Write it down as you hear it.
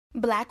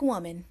Black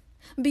woman.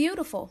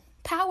 Beautiful,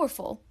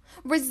 powerful,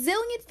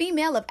 resilient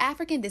female of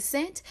African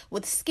descent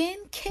with skin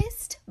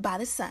kissed by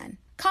the sun.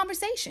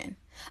 Conversation.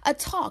 A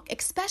talk,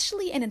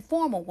 especially an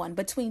informal one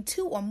between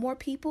two or more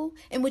people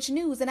in which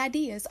news and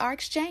ideas are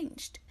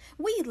exchanged.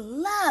 We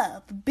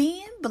love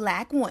being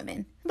Black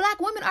women. Black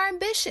women are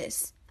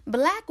ambitious.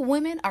 Black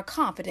women are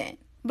confident.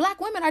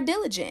 Black women are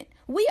diligent.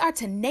 We are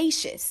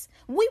tenacious.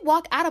 We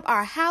walk out of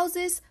our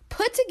houses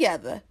put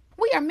together.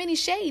 We are many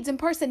shades and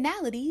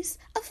personalities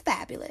of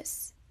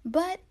fabulous.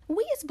 But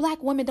we as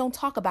Black women don't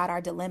talk about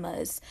our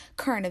dilemmas,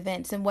 current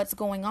events, and what's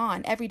going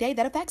on every day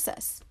that affects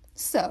us.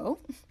 So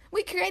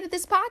we created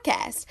this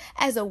podcast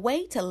as a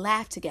way to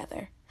laugh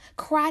together,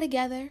 cry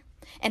together,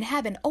 and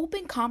have an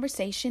open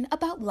conversation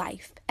about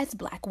life as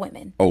Black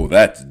women. Oh,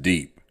 that's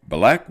deep.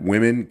 Black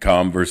Women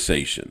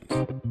Conversations.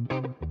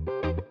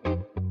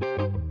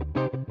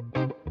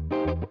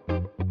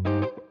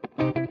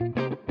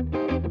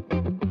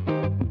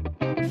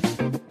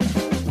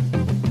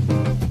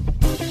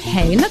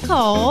 Hey,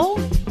 Nicole.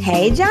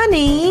 Hey,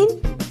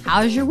 Janine.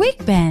 How's your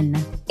week been?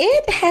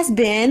 It has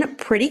been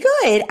pretty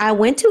good. I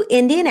went to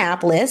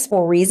Indianapolis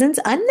for reasons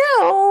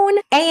unknown,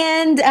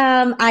 and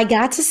I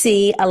got to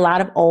see a lot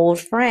of old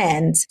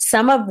friends,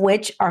 some of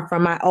which are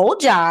from my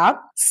old job,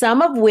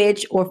 some of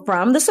which were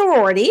from the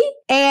sorority,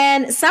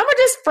 and some are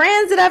just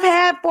friends that I've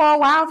had for a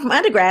while from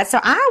undergrad. So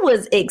I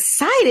was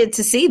excited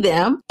to see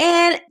them.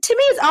 And to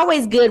me, it's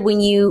always good when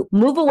you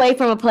move away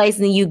from a place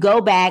and then you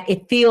go back.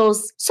 It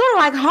feels sort of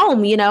like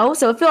home, you know?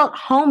 So it felt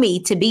homey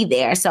to be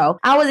there. So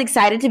I was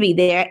excited to be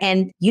there.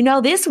 And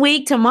this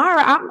week,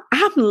 tomorrow,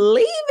 I'm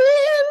leaving.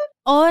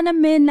 On a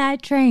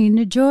midnight train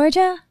to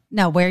Georgia?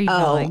 No, where are you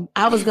going?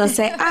 I was going to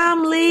say,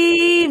 I'm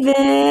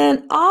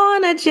leaving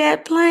on a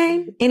jet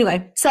plane.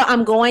 Anyway, so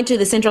I'm going to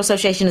the Central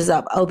Association of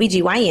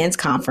OBGYNs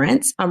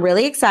conference. I'm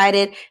really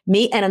excited.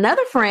 Me and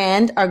another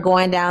friend are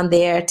going down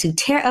there to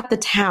tear up the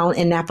town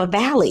in Napa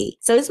Valley.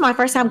 So this is my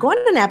first time going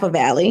to Napa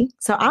Valley.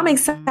 So I'm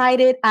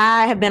excited.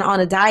 I have been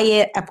on a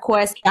diet. Of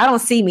course, y'all don't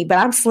see me, but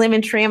I'm slim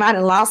and trim. I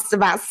done lost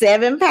about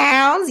 7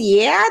 pounds.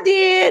 Yeah, I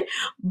did.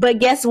 But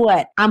guess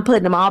what? I'm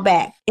putting them all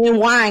back in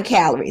wine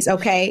calories,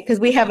 okay?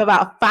 Because we have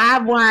about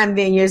 5 wine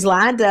vineyards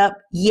lined up.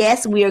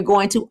 Yes, we are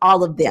going to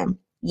all of them.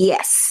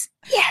 Yes.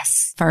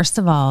 Yes. First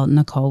of all,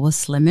 Nicole was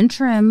slim and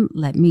trim.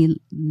 Let me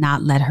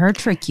not let her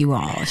trick you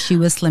all. She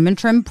was slim and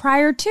trim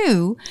prior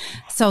to.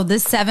 So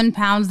this 7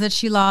 pounds that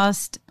she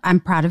lost, I'm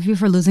proud of you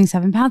for losing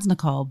 7 pounds,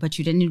 Nicole, but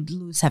you didn't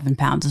lose 7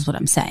 pounds is what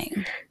I'm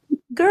saying.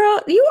 Girl,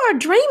 you are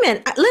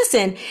dreaming.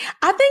 Listen,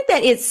 I think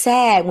that it's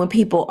sad when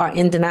people are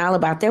in denial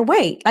about their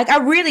weight. Like, I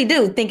really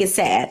do think it's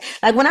sad.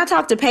 Like, when I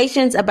talk to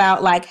patients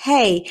about like,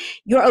 hey,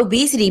 your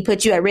obesity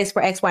puts you at risk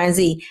for X, Y, and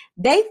Z,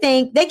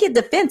 they get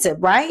defensive,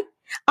 right?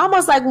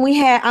 Almost like when we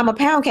had I'm a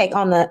Pound Cake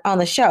on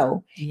the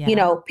show.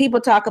 Yeah.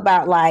 People talk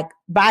about like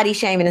body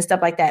shaming and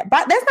stuff like that.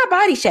 But that's not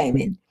body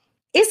shaming.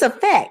 It's a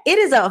fact. It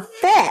is a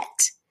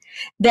fact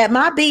that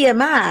my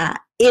BMI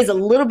is a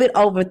little bit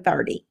over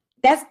 30.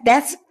 That's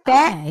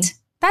fact. Okay.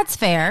 That's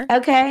fair.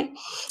 Okay.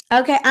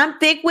 I'm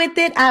thick with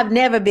it. I've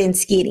never been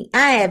skinny.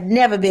 I have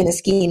never been a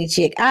skinny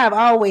chick. I've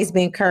always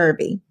been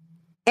curvy.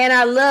 And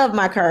I love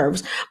my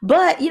curves.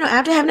 But,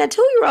 after having that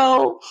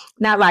 2-year-old,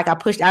 not like I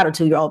pushed out a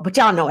 2-year-old, but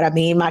y'all know what I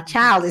mean. My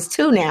child is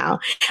 2 now.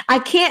 I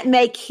can't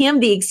make him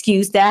the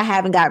excuse that I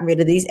haven't gotten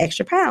rid of these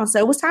extra pounds. So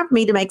it was time for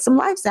me to make some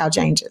lifestyle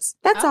changes.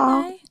 That's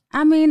all.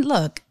 I mean,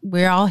 look,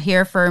 we're all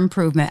here for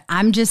improvement.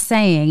 I'm just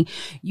saying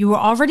you were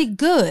already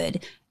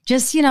good.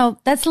 Just,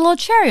 that's a little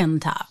cherry on the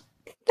top.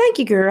 Thank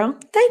you, girl.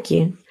 Thank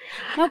you.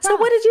 No so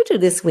what did you do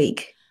this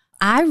week?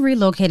 I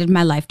relocated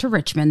my life to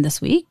Richmond this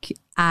week.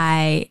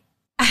 I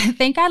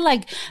think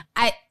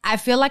I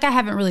feel like I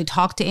haven't really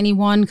talked to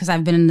anyone because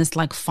I've been in this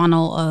like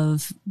funnel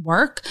of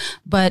work.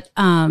 But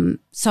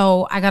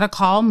so I got a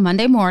call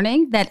Monday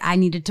morning that I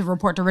needed to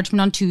report to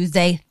Richmond on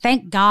Tuesday.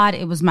 Thank God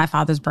it was my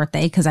father's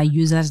birthday because I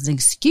used that as an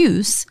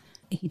excuse.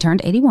 He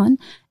turned 81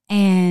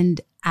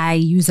 and I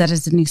used that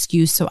as an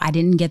excuse. So I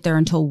didn't get there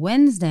until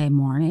Wednesday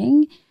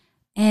morning.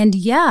 And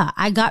yeah,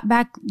 I got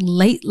back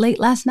late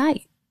last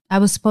night. I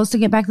was supposed to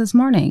get back this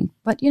morning,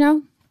 but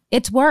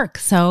it's work.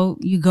 So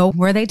you go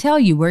where they tell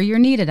you, where you're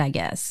needed, I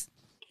guess.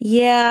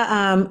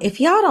 Yeah. If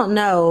y'all don't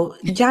know,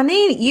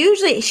 Janine,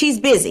 usually she's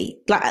busy.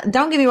 Like,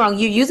 don't get me wrong.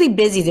 You're usually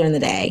busy during the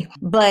day,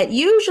 but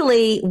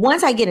usually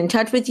once I get in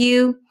touch with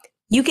you,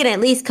 you can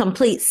at least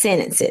complete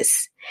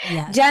sentences.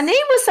 Yes. Janine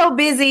was so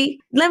busy.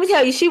 Let me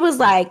tell you, she was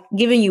like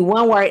giving you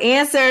 1-word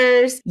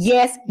answers.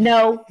 Yes,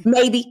 no,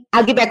 maybe.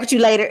 I'll get back with you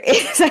later.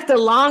 It's like the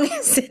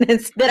longest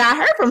sentence that I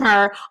heard from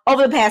her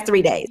over the past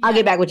 3 days. I'll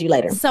get back with you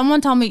later.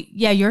 Someone told me,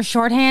 yeah, you're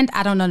shorthand.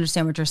 I don't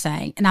understand what you're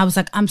saying. And I was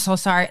like, I'm so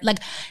sorry. Like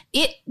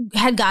it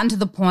had gotten to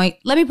the point.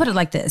 Let me put it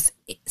like this.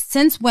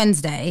 Since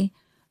Wednesday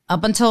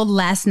up until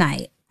last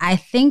night, I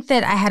think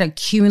that I had a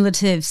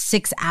cumulative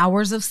 6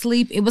 hours of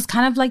sleep. It was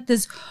kind of like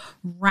this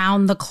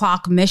round the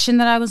clock mission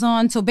that I was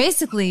on. So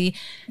basically,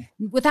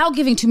 without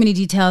giving too many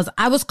details,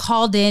 I was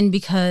called in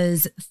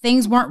because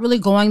things weren't really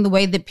going the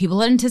way that people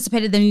had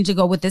anticipated they needed to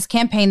go with this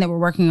campaign that we're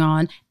working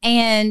on.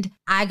 And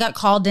I got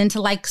called in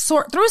to like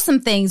sort through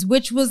some things,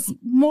 which was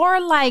more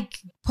like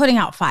putting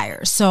out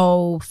fires.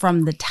 So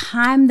from the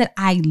time that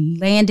I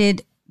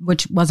landed,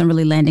 which wasn't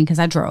really landing because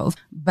I drove.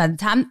 But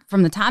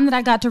from the time that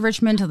I got to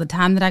Richmond to the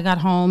time that I got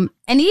home,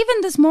 and even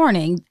this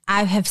morning,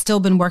 I have still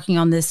been working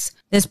on this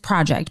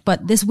project.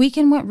 But this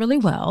weekend went really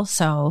well,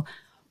 so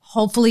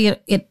hopefully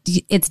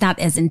it's not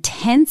as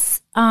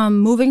intense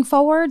moving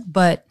forward.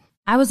 But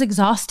I was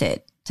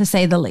exhausted, to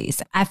say the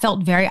least. I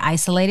felt very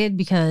isolated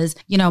because,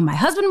 you know, my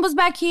husband was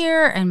back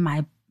here and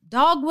my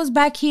dog was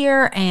back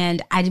here,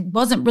 and I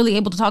wasn't really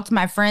able to talk to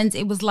my friends.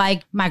 It was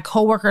like my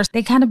coworkers,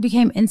 they kind of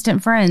became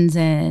instant friends,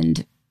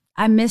 and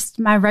I missed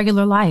my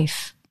regular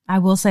life. I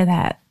will say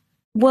that.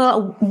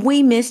 Well,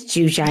 we missed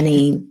you,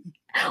 Janine.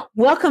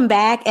 Welcome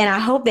back. And I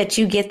hope that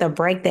you get the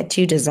break that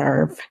you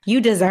deserve.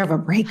 You deserve a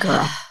break,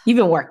 girl. You've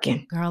been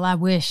working. Girl, I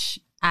wish.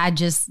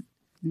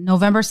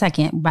 November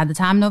 2nd, by the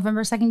time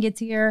November 2nd gets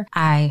here,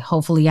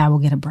 hopefully I will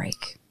get a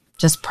break.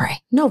 Just pray.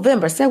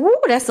 November 2nd. Woo,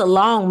 that's a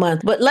long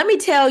month. But let me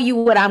tell you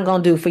what I'm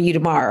going to do for you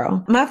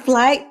tomorrow. My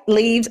flight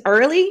leaves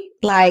early,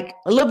 like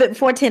a little bit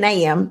before 10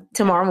 a.m.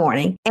 tomorrow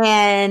morning.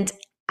 And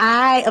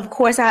I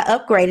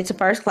upgraded to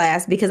first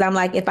class because I'm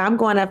like, if I'm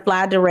going to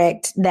fly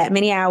direct that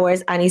many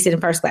hours, I need to sit in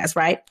first class,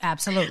 right?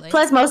 Absolutely.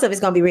 Plus, most of it's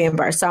going to be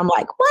reimbursed. So I'm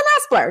like, why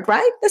not splurge,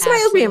 right? That's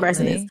somebody else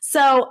reimbursing this.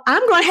 So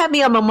I'm going to have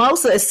me a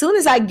mimosa as soon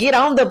as I get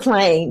on the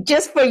plane,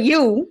 just for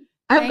you.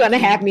 I'm going to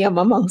have me a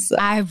mimosa.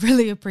 I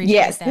really appreciate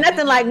that. Yes,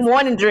 nothing like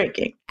morning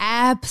drinking.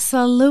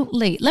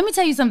 Absolutely. Let me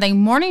tell you something.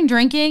 Morning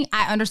drinking,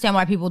 I understand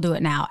why people do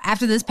it now.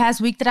 After this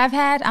past week that I've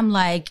had, I'm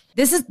like,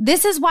 this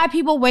is why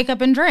people wake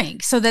up and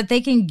drink, so that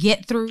they can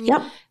get through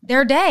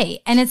their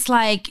day. And it's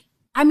like,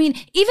 I mean,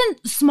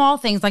 even small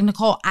things like,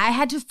 Nicole, I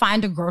had to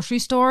find a grocery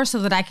store so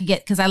that I could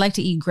get, because I like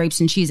to eat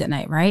grapes and cheese at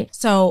night, right?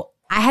 So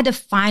I had to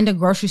find a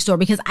grocery store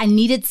because I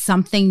needed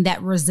something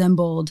that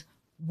resembled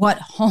what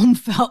home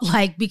felt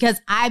like, because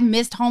I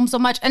missed home so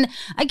much. And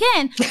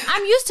again,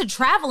 I'm used to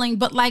traveling,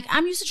 but like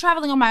I'm used to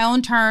traveling on my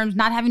own terms,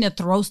 not having to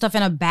throw stuff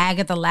in a bag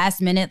at the last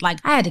minute. Like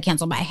I had to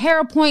cancel my hair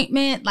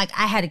appointment. Like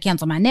I had to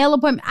cancel my nail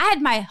appointment. I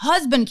had my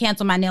husband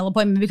cancel my nail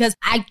appointment because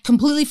I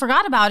completely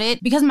forgot about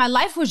it because my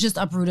life was just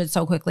uprooted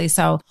so quickly.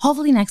 So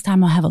hopefully next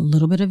time I'll have a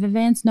little bit of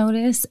advance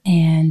notice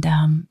and,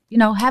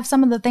 have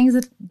some of the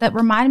things that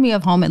remind me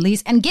of home at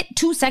least, and get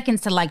 2 seconds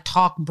to like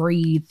talk,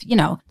 breathe,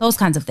 those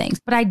kinds of things.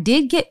 But I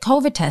did get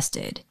COVID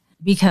tested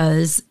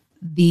because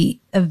the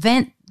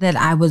event that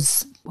I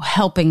was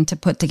helping to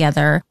put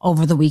together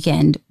over the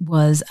weekend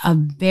was a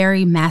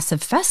very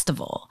massive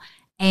festival.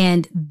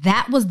 And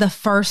that was the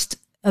first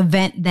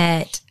event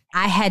that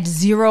I had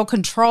zero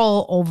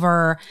control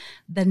over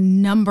the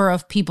number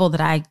of people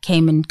that I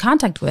came in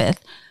contact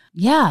with.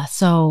 Yeah.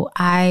 So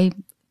I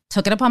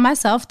took it upon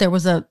myself. There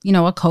was a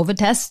COVID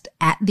test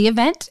at the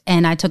event,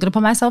 and I took it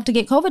upon myself to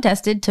get COVID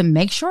tested to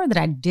make sure that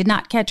I did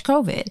not catch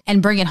COVID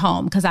and bring it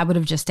home, because I would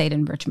have just stayed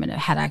in Richmond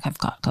had I have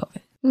caught COVID.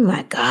 Oh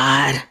my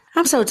God.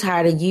 I'm so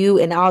tired of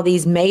you and all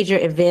these major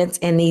events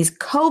and these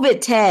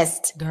COVID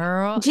tests.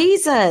 Girl.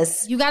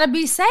 Jesus. You got to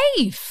be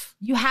safe.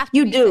 You have to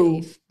You be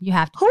do. safe. You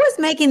have to. Who is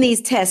making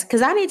these tests?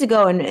 Because I need to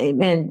go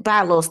and buy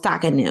a little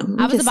stock in them.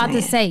 I was about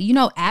to say,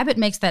 Abbott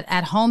makes that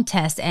at-home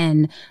test,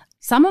 and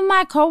some of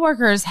my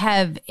coworkers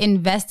have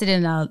invested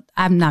in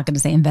I'm not going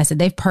to say invested,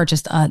 they've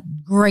purchased a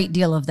great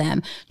deal of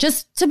them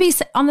just to be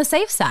on the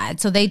safe side.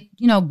 So they,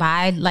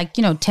 buy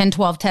 10,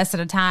 12 tests at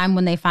a time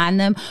when they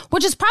find them,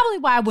 which is probably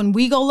why when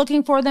we go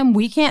looking for them,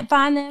 we can't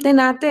find them. They're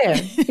not there.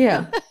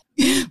 Yeah.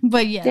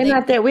 But yeah. They're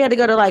not there. We had to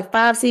go to like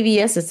 5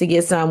 CVS's to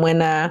get some when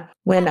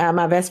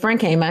my best friend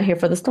came out here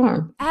for the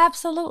storm.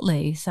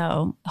 Absolutely.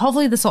 So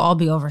hopefully this will all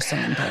be over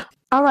soon. But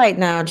all right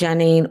now,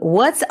 Janine,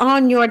 what's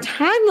on your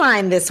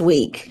timeline this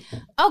week?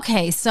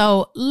 Okay,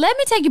 so let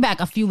me take you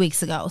back a few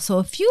weeks ago. So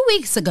a few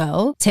weeks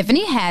ago,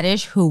 Tiffany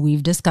Haddish, who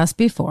we've discussed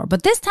before,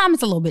 but this time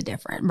it's a little bit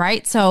different,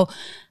 right? So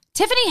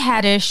Tiffany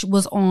Haddish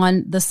was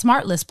on the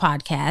Smart List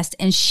podcast,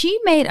 and she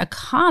made a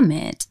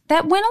comment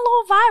that went a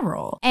little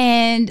viral.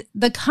 And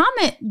the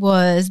comment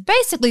was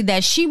basically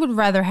that she would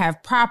rather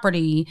have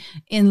property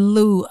in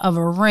lieu of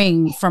a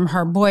ring from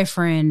her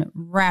boyfriend,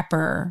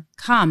 rapper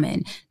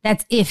Common.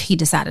 That's if he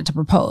decided to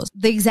propose.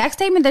 The exact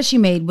statement that she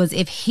made was,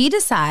 if he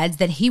decides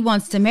that he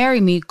wants to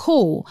marry me,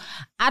 cool.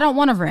 I don't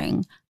want a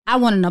ring. I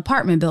want an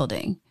apartment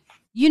building.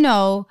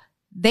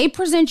 They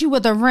present you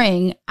with a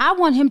ring. I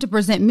want him to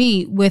present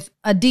me with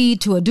a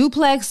deed to a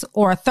duplex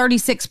or a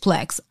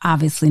 36-plex.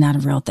 Obviously not a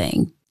real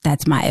thing.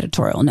 That's my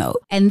editorial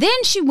note. And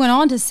then she went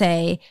on to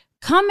say,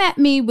 come at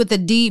me with a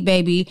deed,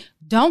 baby.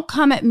 Don't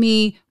come at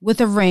me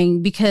with a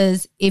ring,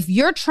 because if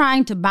you're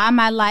trying to buy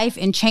my life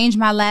and change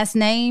my last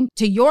name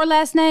to your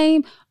last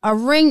name, a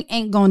ring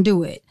ain't gonna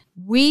do it.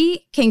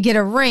 We can get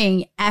a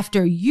ring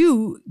after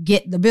you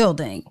get the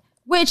building.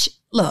 Which,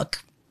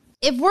 look,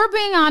 if we're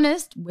being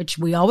honest, which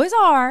we always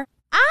are,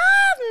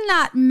 I'm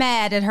not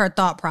mad at her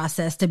thought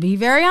process. To be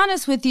very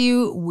honest with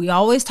you, we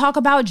always talk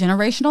about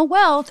generational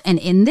wealth. And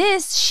in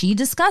this, she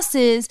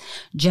discusses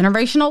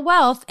generational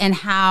wealth and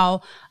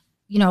how,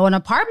 an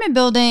apartment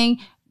building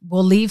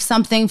will leave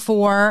something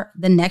for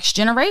the next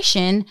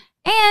generation.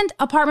 And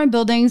apartment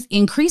buildings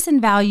increase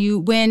in value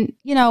when,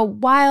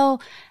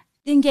 while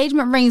the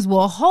engagement rings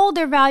will hold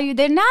their value,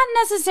 they're not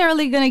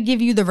necessarily going to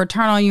give you the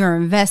return on your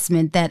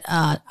investment that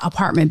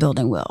apartment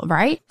building will,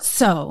 right?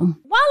 So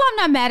while I'm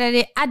not mad at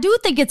it, I do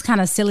think it's kind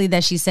of silly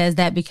that she says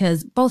that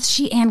because both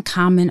she and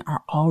Common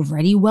are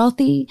already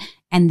wealthy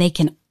and they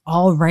can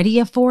already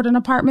afford an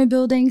apartment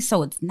building.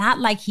 So it's not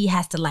like he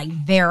has to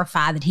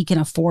verify that he can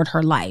afford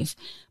her life.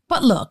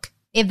 But look,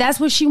 if that's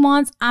what she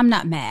wants, I'm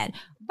not mad.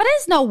 But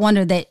it's no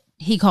wonder that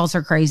he calls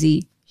her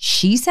crazy.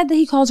 She said that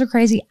he calls her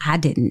crazy. I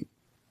didn't.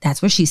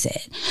 That's what she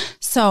said.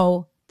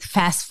 So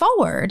fast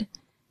forward,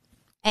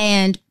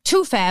 and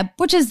TooFab,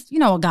 which is,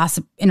 a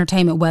gossip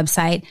entertainment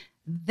website,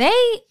 they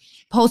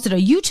posted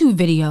a YouTube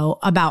video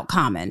about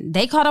Common.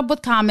 They caught up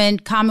with Common.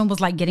 Common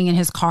was getting in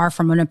his car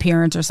from an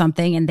appearance or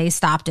something, and they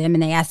stopped him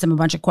and they asked him a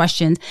bunch of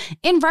questions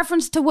in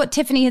reference to what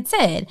Tiffany had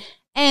said.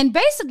 And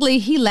basically,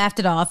 he laughed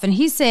it off and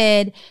he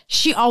said,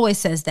 she always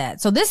says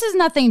that. So this is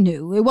nothing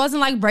new. It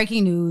wasn't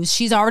breaking news.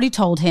 She's already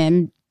told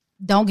him,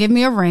 don't give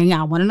me a ring.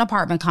 I want an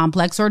apartment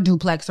complex or a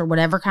duplex or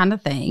whatever kind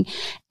of thing.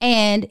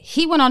 And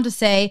he went on to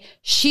say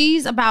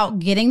she's about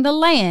getting the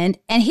land.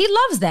 And he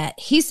loves that.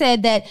 He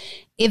said that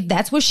if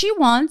that's what she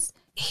wants,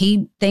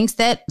 he thinks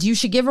that you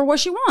should give her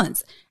what she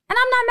wants. And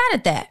I'm not mad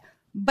at that.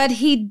 But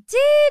he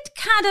did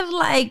kind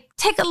of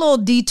take a little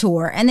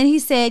detour. And then he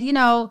said,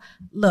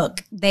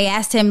 look, they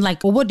asked him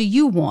well, what do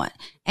you want?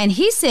 And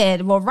he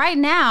said, well, right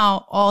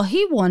now, all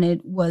he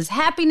wanted was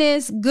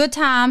happiness, good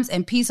times,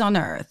 and peace on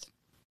earth.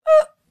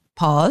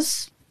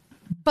 Pause.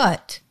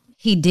 But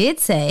he did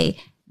say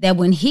that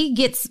when he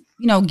gets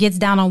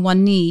down on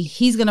one knee,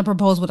 he's going to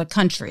propose with a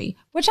country,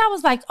 which I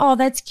was like, oh,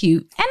 that's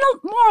cute. And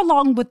more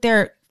along with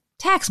their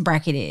tax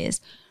bracket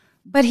is.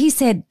 But he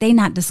said they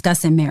not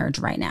discussing marriage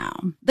right now.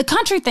 The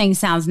country thing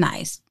sounds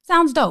nice.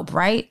 Sounds dope,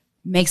 right?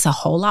 Makes a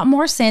whole lot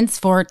more sense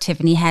for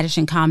Tiffany Haddish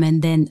and Common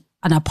than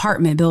an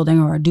apartment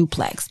building or a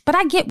duplex. But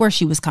I get where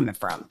she was coming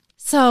from.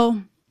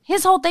 So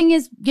his whole thing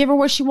is give her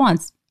what she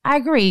wants. I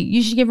agree.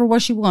 You should give her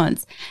what she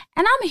wants.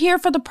 And I'm here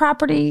for the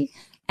property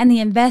and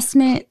the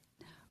investment.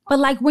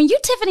 But when you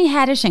Tiffany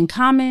Haddish and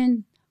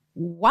Common,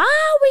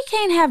 why we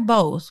can't have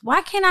both?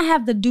 Why can't I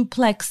have the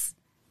duplex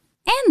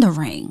and the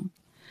ring?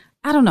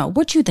 I don't know.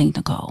 What you think,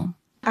 Nicole?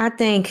 I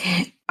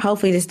think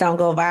hopefully this don't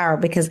go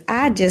viral because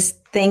I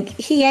just think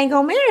he ain't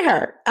gonna marry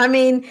her. I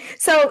mean,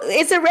 so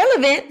it's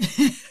irrelevant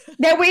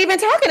that we're even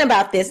talking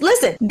about this.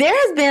 Listen, there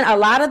has been a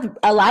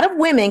lot of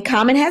women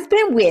Common has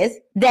been with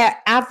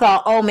that I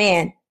thought, oh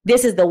man,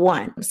 this is the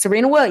one.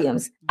 Serena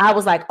Williams. I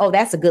was like, oh,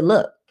 that's a good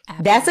look.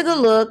 Absolutely. That's a good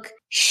look.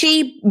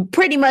 She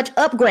pretty much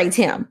upgrades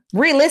him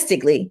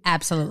realistically.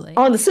 Absolutely.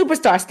 On the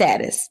superstar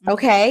status.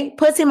 Okay.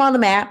 Puts him on the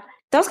map.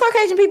 Those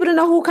Caucasian people didn't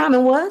know who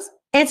Common was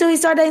until he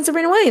started dating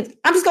Serena Williams.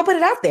 I'm just going to put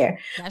it out there.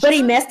 That's true.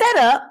 He messed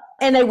that up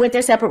and they went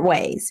their separate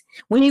ways.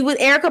 When he was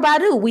Erykah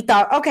Badu, we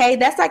thought, okay,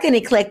 that's an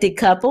eclectic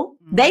couple.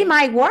 Mm-hmm. They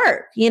might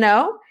work,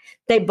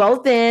 They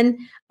both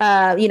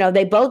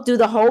they both do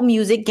the whole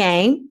music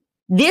game.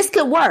 This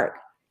could work.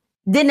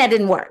 Then that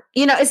didn't work.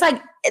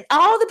 It's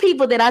all the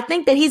people that I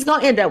think that he's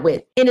going to end up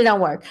with, and it don't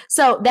work.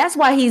 So that's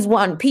why he's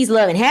wanting peace,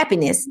 love, and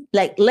happiness.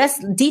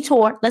 Let's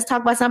detour. Let's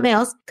talk about something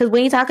else. Because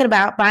we ain't talking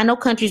about buying no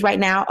countries right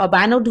now or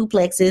buying no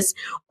duplexes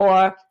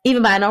or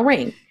even buying no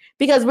ring.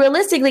 Because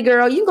realistically,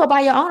 girl, you can go buy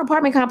your own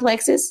apartment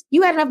complexes.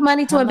 You had enough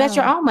money to invest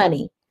your own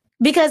money.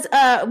 Because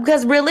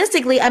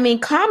realistically, I mean,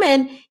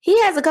 Common, he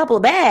has a couple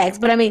of bags,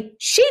 but I mean,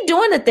 she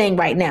doing the thing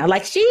right now.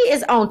 She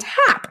is on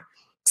top.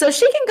 So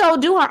she can go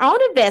do her own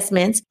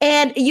investments,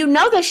 and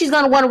that she's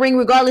going to want a ring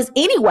regardless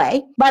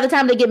anyway by the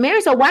time they get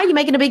married. So why are you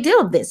making a big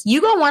deal of this?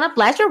 You're going to want to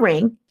flash a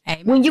ring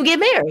when you get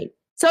married.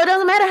 So it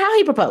doesn't matter how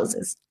he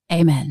proposes.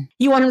 Amen.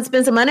 You want him to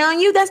spend some money on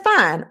you? That's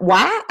fine.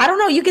 Why? I don't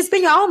know. You can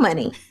spend your own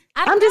money.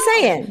 I'm just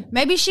saying.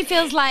 Maybe she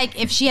feels like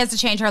if she has to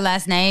change her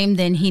last name,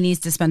 then he needs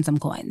to spend some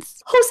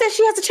coins. Who said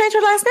she has to change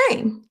her last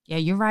name? Yeah,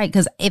 you're right.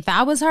 Because if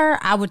I was her,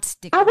 I would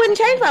stick. I wouldn't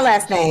change my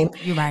last name.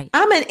 You're right.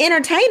 I'm an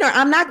entertainer.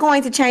 I'm not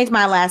going to change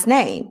my last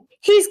name.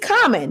 He's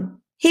Common.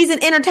 He's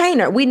an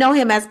entertainer. We know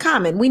him as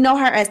Common. We know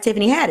her as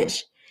Tiffany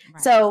Haddish.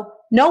 Right. So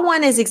no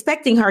one is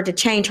expecting her to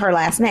change her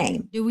last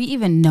name. Do we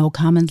even know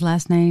Common's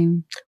last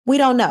name? We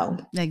don't know.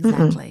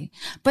 Exactly.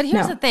 Mm-mm. But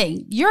here's the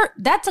thing.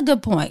 That's a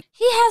good point.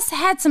 He has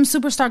had some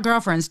superstar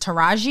girlfriends.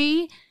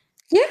 Taraji.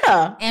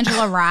 Yeah.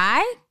 Angela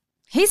Rye.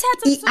 He's had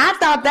some. I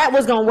thought that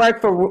was going to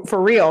work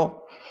for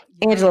real.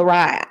 Angela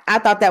Rye. I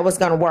thought that was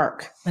going to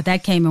work. But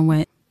that came and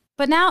went.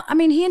 But now, I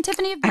mean, he and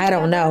Tiffany have been together. I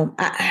don't know.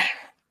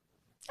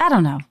 I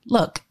don't know.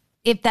 Look,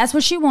 if that's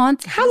what she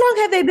wants. How long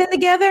have they been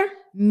together?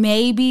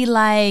 Maybe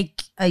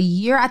a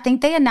year. I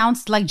think they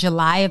announced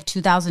July of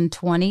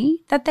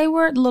 2020 that they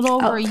were a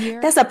little over a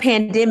year. That's a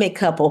pandemic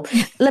couple.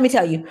 Let me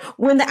tell you,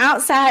 when the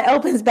outside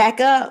opens back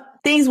up,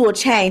 things will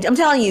change. I'm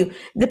telling you,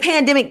 the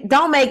pandemic,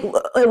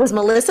 it was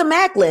Melissa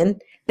Macklin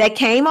that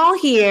came on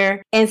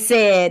here and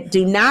said,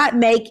 do not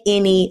make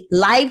any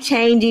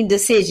life-changing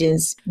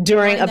decisions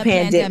during a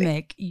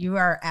pandemic. You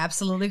are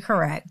absolutely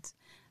correct.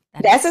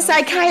 That's a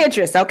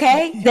psychiatrist,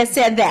 okay, that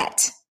said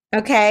that,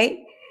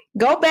 okay?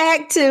 Go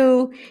back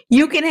to,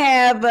 you can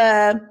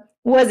have,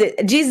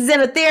 Jesus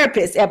and a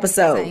Therapist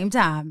episode. Same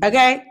time.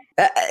 Okay?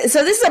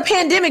 So this is a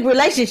pandemic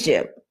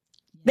relationship.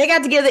 They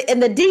got together in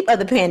the deep of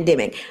the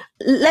pandemic.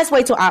 Let's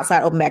wait till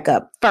outside open back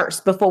up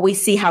first before we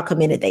see how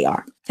committed they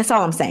are. That's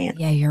all I'm saying.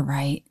 Yeah, you're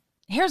right.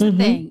 Here's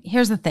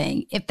the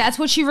thing. If that's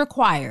what she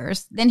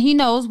requires, then he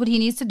knows what he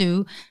needs to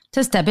do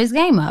to step his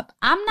game up.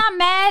 I'm not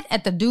mad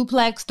at the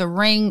duplex, the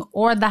ring,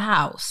 or the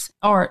house,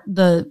 or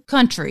the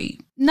country.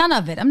 None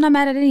of it. I'm not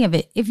mad at any of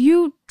it. If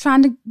you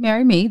trying to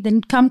marry me,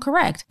 then come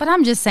correct. But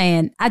I'm just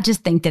saying, I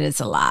just think that it's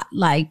a lot.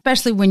 Like,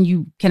 especially when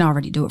you can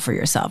already do it for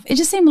yourself. It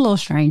just seemed a little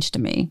strange to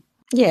me.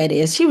 Yeah, it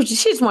is.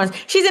 She's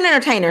an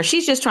entertainer.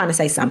 She's just trying to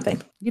say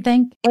something. You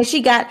think? And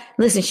she got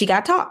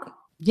talk.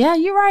 Yeah,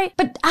 you're right.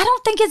 But I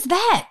don't think it's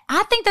that.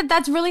 I think that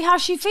that's really how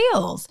she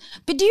feels.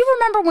 But do you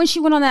remember when she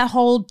went on that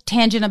whole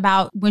tangent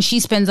about when she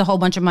spends a whole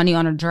bunch of money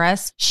on a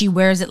dress, she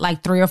wears it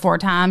like 3 or 4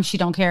 times. She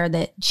don't care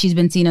that she's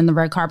been seen on the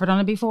red carpet on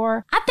it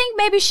before. I think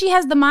maybe she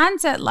has the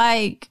mindset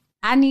like,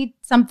 I need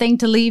something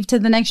to leave to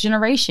the next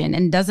generation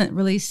and doesn't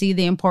really see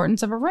the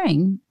importance of a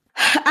ring.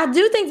 I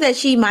do think that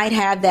she might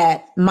have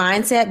that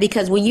mindset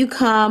because when you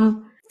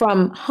come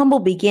from humble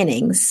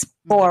beginnings,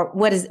 or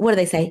what do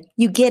they say?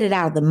 You get it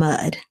out of the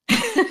mud.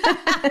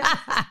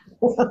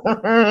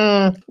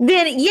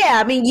 Then, yeah,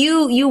 I mean,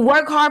 you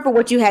work hard for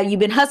what you have. You've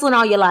been hustling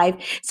all your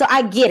life. So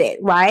I get it,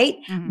 right?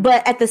 Mm-hmm.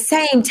 But at the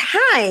same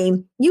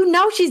time,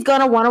 she's going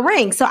to want a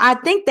ring. So I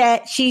think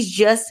that she's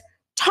just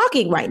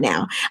talking right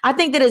now. I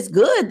think that it's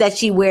good that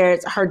she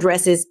wears her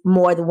dresses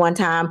more than one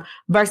time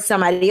versus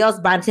somebody else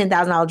buying a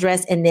 $10,000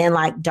 dress and then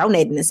like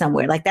donating it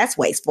somewhere. Like that's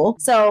wasteful.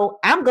 So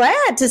I'm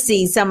glad to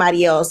see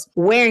somebody else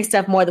wearing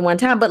stuff more than one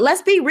time. But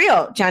let's be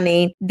real,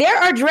 Janine. There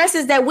are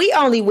dresses that we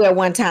only wear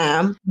one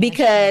time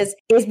because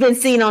it's been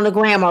seen on the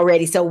gram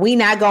already. So we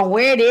not going to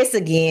wear this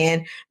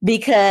again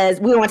because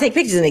we don't want to take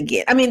pictures of it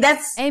again. I mean,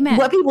 that's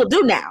what people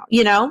do now,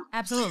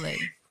 Absolutely.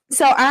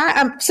 So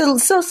so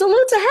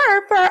salute to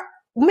her for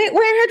wearing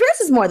her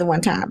dresses more than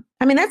one time.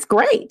 I mean, that's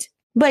great.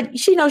 But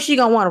she knows she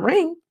gonna want a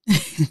ring.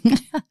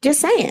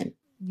 Just saying.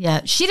 Yeah.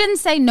 She didn't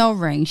say no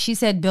ring. She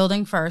said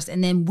building first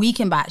and then we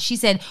can buy. She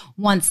said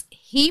once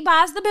he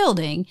buys the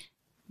building,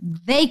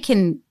 they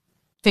can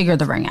figure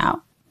the ring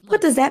out.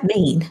 What does that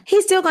mean?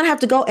 He's still gonna have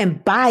to go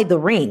and buy the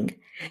ring.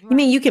 You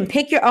mean you can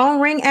pick your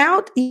own ring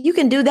out? You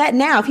can do that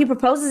now. If he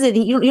proposes it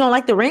and you don't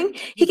like the ring,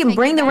 he can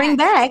bring the ring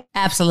back.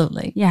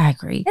 Absolutely. Yeah, I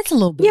agree. It's a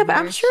little bit. Yeah, but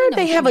I'm sure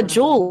they have a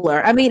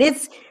jeweler. I mean,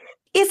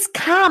 it's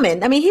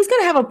common. I mean, he's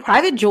going to have a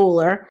private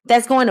jeweler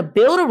that's going to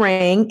build a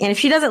ring. And if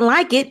she doesn't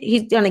like it,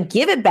 he's going to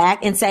give it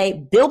back and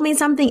say, build me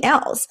something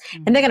else.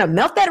 Mm-hmm. And they're going to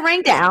melt that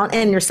ring down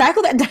and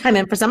recycle that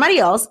diamond for somebody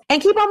else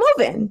and keep on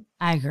moving.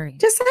 I agree.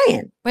 Just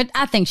saying. But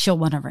I think she'll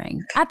want a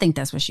ring. I think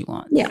that's what she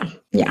wants. Yeah.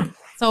 Yeah.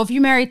 So if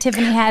you marry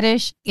Tiffany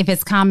Haddish, if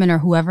it's Common or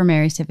whoever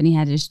marries Tiffany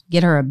Haddish,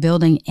 get her a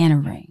building and a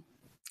ring.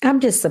 I'm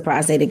just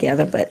surprised they're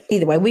together. But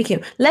either way,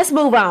 let's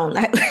move on.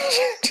 I'm just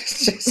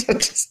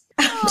surprised.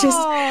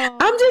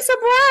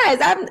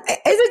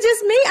 Is it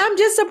just me? I'm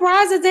just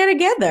surprised that they're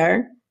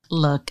together.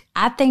 Look,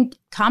 I think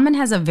Common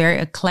has a very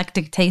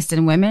eclectic taste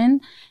in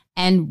women.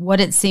 And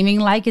what it's seeming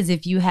like is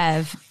if you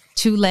have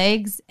 2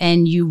 legs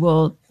and you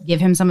will give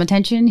him some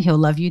attention, he'll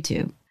love you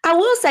too. I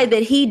will say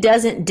that he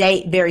doesn't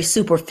date very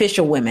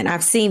superficial women.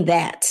 I've seen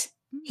that.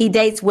 He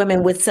dates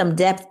women with some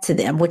depth to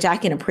them, which I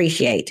can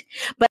appreciate.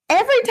 But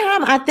every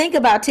time I think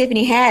about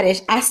Tiffany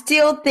Haddish, I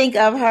still think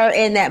of her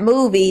in that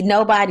movie,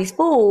 Nobody's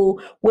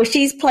Fool, where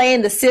she's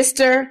playing the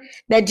sister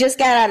that just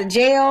got out of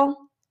jail.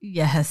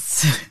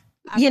 Yes.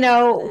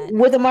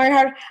 With a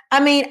murder.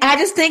 I mean, I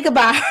just think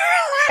about her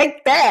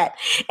like that.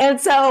 And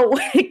so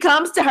when it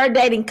comes to her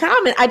dating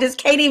Common, I just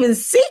can't even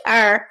see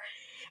her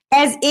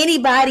as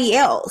anybody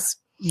else.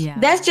 Yeah.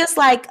 That's just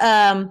like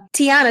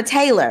Tiana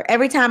Taylor.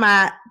 Every time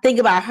I think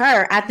about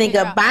her, I think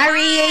of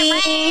Byron.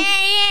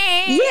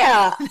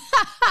 Yeah.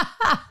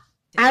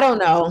 I don't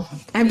know.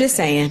 I'm just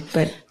saying.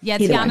 But yeah,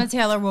 Tiana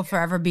Taylor will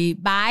forever be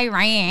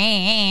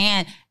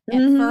Byron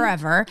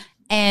forever.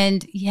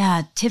 And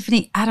yeah,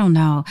 Tiffany, I don't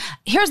know.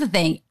 Here's the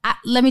thing.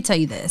 Let me tell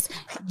you this.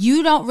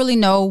 You don't really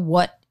know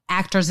what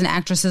actors and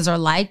actresses are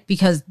like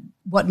because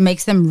what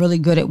makes them really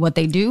good at what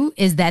they do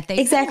is that they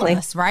exactly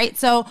us, right?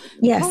 So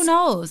yes. Who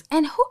knows?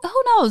 And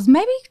who knows?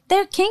 Maybe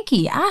they're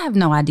kinky. I have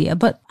no idea,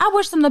 but I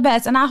wish them the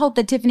best. And I hope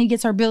that Tiffany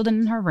gets her building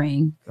in her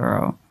ring,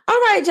 girl. All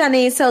right,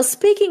 Janine. So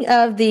speaking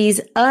of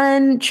these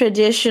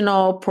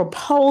untraditional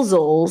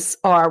proposals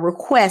or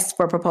requests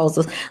for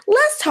proposals,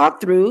 let's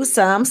talk through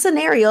some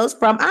scenarios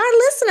from our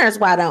listeners.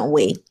 Why don't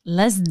we?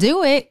 Let's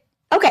do it.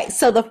 Okay,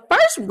 so the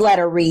first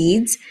letter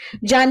reads,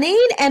 Janine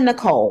and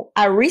Nicole,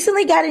 I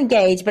recently got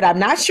engaged, but I'm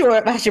not sure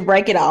if I should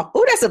break it off.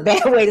 Ooh, that's a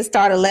bad way to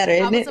start a letter,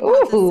 isn't it?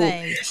 Ooh.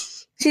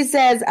 She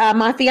says,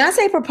 my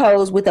fiance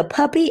proposed with a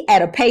puppy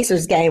at a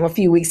Pacers game a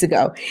few weeks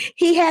ago.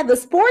 He had the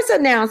sports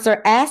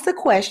announcer ask the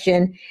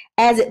question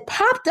as it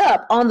popped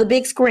up on the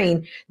big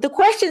screen. The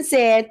question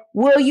said,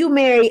 will you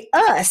marry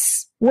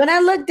us? When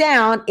I looked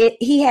down,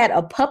 he had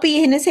a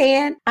puppy in his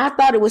hand. I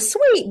thought it was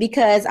sweet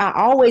because I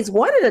always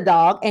wanted a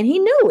dog and he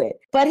knew it,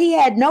 but he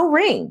had no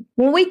ring.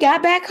 When we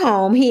got back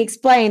home, he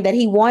explained that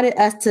he wanted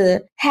us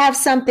to have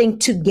something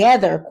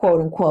together, quote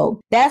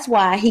unquote. That's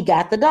why he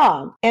got the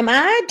dog. Am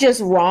I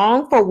just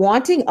wrong for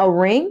wanting a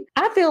ring?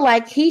 I feel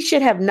like he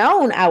should have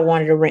known I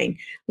wanted a ring.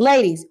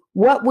 Ladies,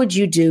 what would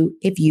you do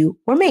if you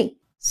were me?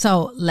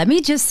 So let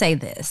me just say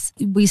this.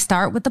 We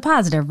start with the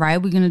positive,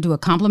 right? We're going to do a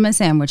compliment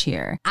sandwich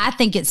here. I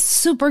think it's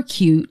super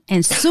cute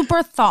and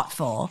super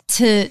thoughtful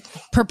to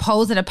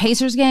propose at a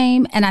Pacers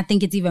game. And I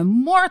think it's even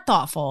more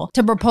thoughtful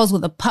to propose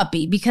with a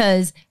puppy,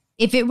 because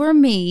if it were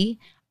me,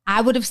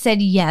 I would have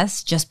said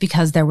yes just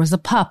because there was a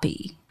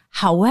puppy.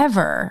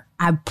 However,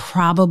 I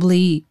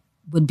probably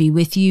would be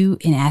with you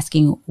in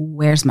asking,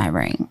 where's my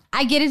ring?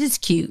 I get it, it's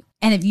cute.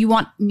 And if you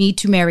want me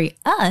to marry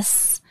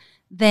us,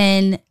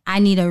 then I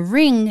need a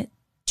ring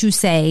to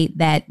say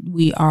that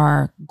we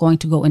are going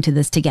to go into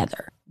this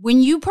together.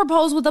 When you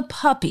propose with a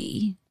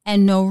puppy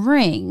and no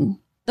ring,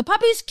 the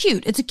puppy's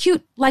cute. It's a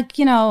cute,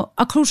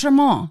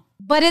 accoutrement,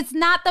 but it's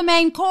not the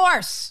main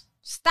course.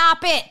 Stop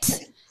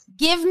it.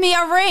 Give me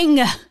a ring.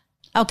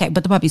 Okay,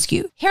 but the puppy's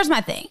cute. Here's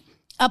my thing.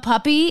 A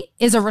puppy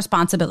is a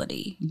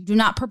responsibility. You do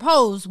not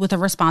propose with a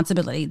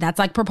responsibility. That's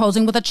like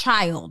proposing with a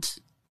child.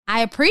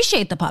 I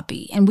appreciate the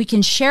puppy, and we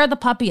can share the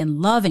puppy and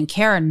love and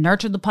care and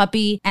nurture the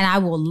puppy. And I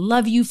will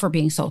love you for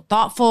being so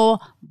thoughtful,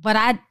 but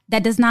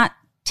that does not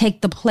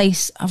take the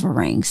place of a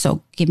ring.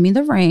 So give me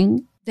the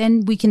ring,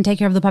 then we can take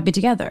care of the puppy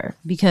together,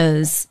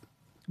 because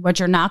what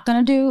you're not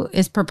going to do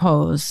is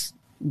propose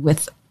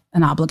with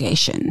an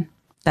obligation.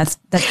 That's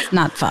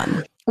not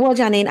fun. Well,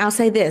 Janine, I'll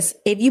say this.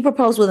 If you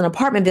propose with an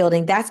apartment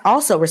building, that's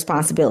also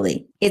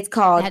responsibility. It's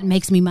called that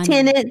makes me money.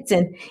 Tenants,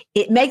 and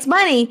it makes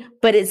money,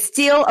 but it's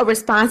still a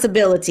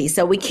responsibility.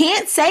 So we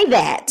can't say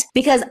that,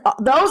 because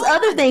those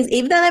other things,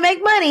 even though they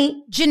make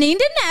money. Janine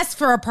didn't ask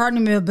for an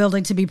apartment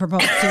building to be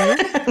proposed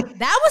to.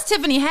 That was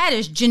Tiffany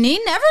Haddish. Janine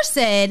never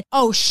said,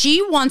 oh,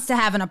 she wants to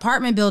have an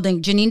apartment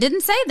building. Janine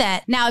didn't say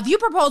that. Now, if you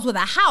propose with a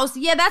house,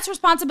 yeah, that's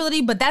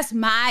responsibility, but that's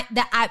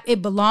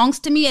it belongs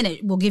to me and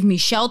it will give me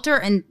shelter.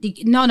 And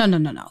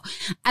no.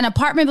 An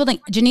apartment building,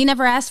 Janine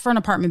never asked for an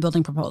apartment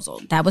building proposal.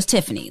 That was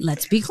Tiffany.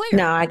 Let's be clear.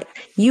 No,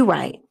 you're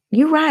right.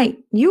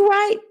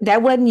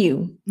 That wasn't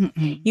you.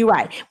 Mm-mm. You're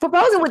right.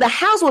 Proposing with a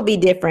house would be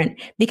different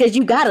because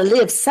you got to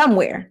live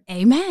somewhere.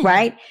 Amen.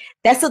 Right?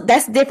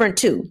 That's different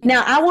too.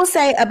 Now, I will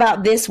say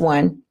about this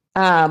one.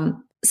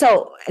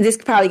 So this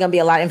is probably going to be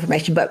a lot of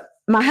information, but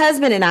my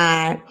husband and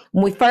I,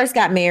 when we first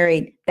got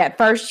married, that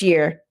first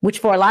year, which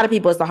for a lot of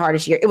people is the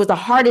hardest year, it was the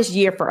hardest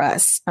year for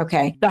us.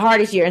 Okay. The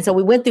hardest year. And so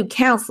we went through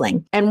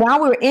counseling. And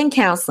while we were in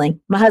counseling,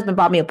 my husband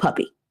bought me a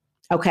puppy.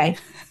 Okay.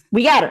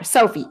 We got her,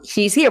 Sophie.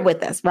 She's here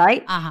with us,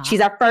 right? Uh-huh.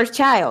 She's our first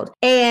child.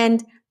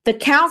 And the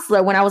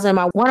counselor, when I was in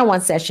my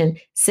one-on-one session,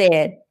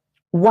 said,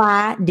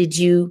 why did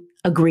you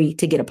agree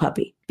to get a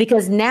puppy?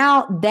 Because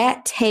now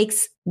that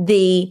takes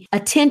the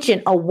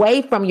attention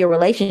away from your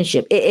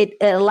relationship. It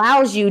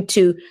allows you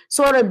to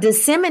sort of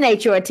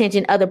disseminate your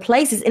attention other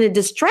places, and it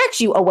distracts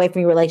you away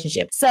from your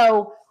relationship.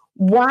 So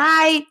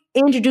why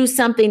introduce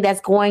something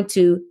that's going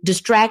to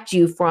distract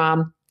you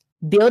from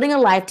building a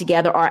life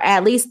together, or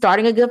at least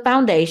starting a good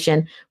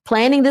foundation,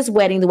 planning this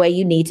wedding the way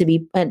you need to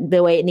be,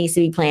 the way it needs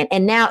to be planned.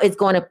 And now it's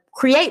going to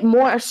create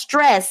more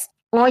stress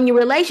on your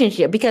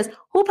relationship, because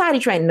who potty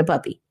training the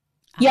puppy?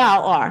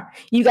 Y'all are.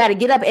 You got to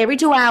get up every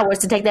 2 hours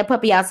to take that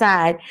puppy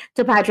outside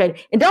to potty train.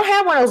 And don't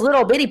have one of those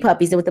little bitty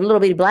puppies with the little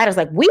bitty bladders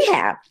like we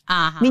have.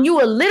 Uh-huh. I mean, you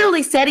are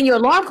literally setting your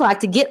alarm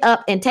clock to get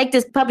up and take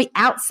this puppy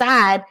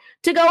outside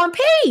to go and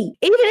pee.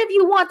 Even if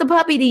you want the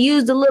puppy to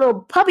use the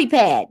little puppy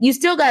pad, you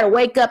still got to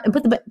wake up and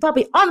put the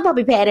puppy on the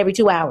puppy pad every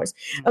 2 hours.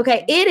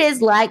 Okay. It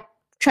is like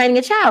training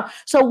a child.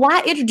 So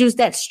why introduce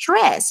that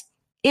stress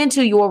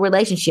into your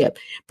relationship?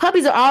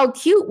 Puppies are all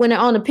cute when they're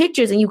on the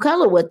pictures and you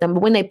color with them,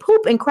 but when they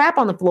poop and crap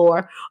on the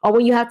floor, or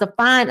when you have to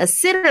find a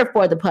sitter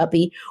for the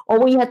puppy, or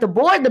when you have to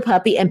board the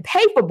puppy and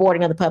pay for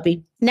boarding of the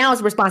puppy, now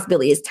it's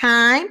responsibility. It's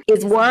time,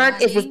 it's work,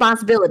 it's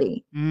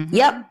responsibility. Mm-hmm.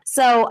 Yep.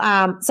 So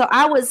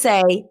I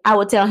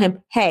would tell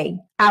him, hey,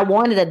 I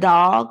wanted a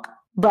dog,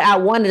 but I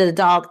wanted a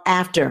dog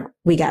after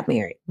we got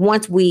married,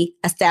 once we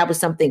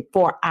established something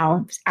for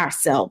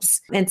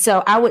ourselves. And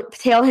so I would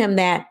tell him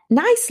that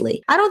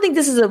nicely. I don't think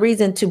this is a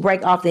reason to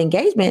break off the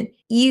engagement.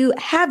 You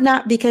have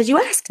not because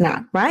you asked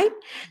not, right?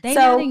 They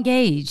not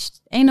engaged.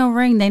 Ain't no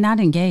ring. They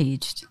not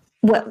engaged.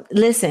 Well,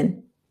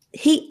 listen,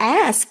 he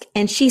asked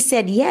and she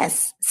said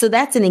yes. So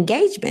that's an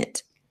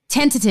engagement.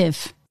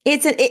 Tentative.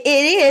 It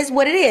is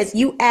what it is.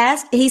 You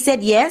asked, he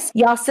said yes.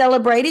 Y'all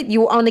celebrated.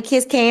 You were on the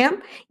kiss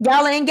cam.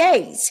 Y'all are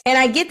engaged. And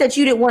I get that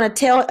you didn't want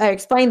to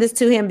explain this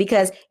to him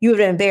because you would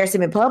have embarrassed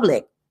him in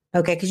public.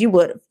 Okay, because you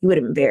would have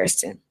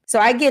embarrassed him. So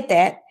I get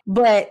that.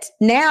 But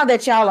now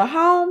that y'all are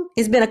home,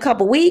 it's been a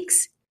couple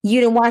weeks. You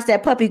didn't watch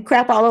that puppy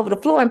crap all over the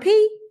floor and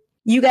pee.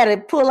 You got to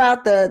pull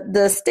out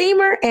the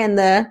steamer and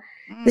the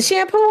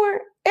shampooer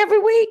every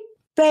week.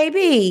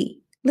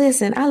 Baby,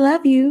 listen, I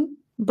love you,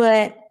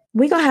 but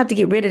we're going to have to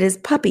get rid of this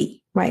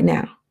puppy right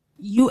now.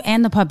 You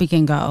and the puppy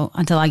can go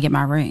until I get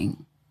my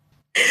ring.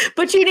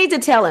 But you need to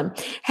tell him,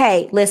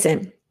 hey,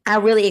 listen, I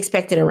really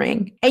expected a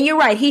ring. And you're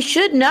right. He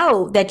should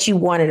know that you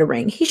wanted a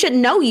ring. He should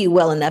know you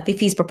well enough if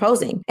he's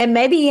proposing. And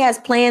maybe he has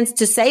plans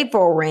to save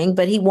for a ring,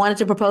 but he wanted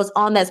to propose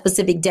on that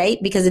specific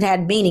date because it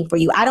had meaning for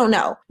you. I don't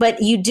know.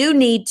 But you do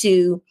need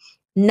to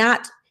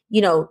not,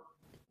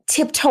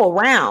 tiptoe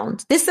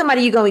around. This is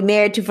somebody you're going to be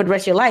married to for the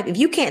rest of your life. If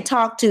you can't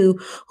talk to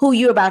who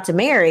you're about to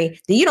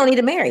marry, then you don't need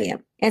to marry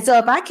him. And so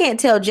if I can't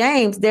tell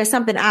James there's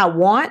something I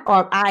want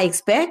or I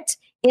expect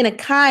in a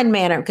kind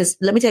manner, because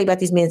let me tell you about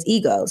these men's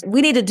egos.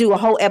 We need to do a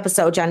whole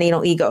episode, Janine,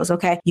 on egos,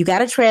 okay? You got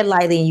to tread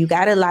lightly and you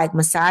got to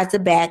massage the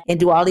back and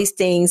do all these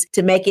things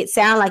to make it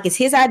sound like it's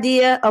his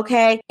idea,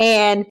 okay?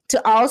 And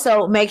to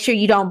also make sure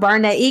you don't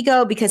burn that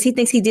ego because he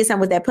thinks he did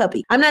something with that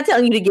puppy. I'm not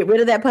telling you to get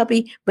rid of that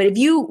puppy, but if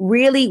you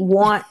really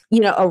want,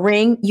 a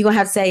ring, you're going to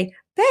have to say,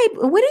 babe,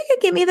 when are you going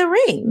to get me the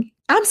ring?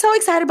 I'm so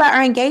excited about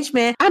our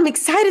engagement. I'm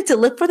excited to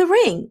look for the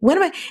ring.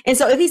 And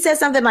so if he says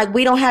something like,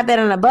 we don't have that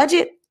on a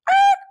budget,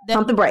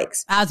 pump the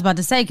brakes. I was about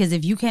to say, because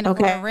if you can't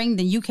afford a ring,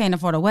 then you can't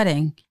afford a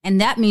wedding. And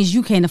that means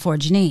you can't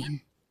afford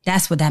Janine.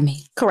 That's what that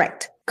means.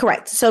 Correct.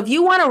 So if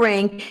you want a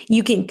ring,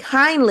 you can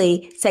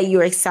kindly say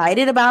you're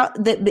excited about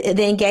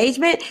the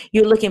engagement.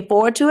 You're looking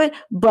forward to it.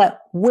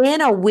 But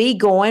when are we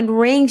going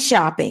ring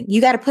shopping? You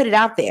got to put it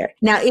out there.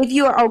 Now, if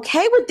you're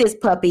okay with this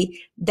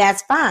puppy,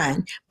 that's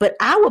fine. But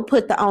I would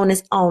put the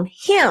onus on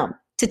him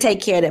to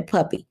take care of that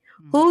puppy.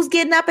 Who's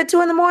getting up at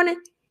 2 a.m?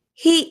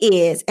 He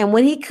is. And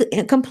when he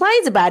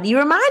complains about it, you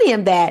remind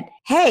him that,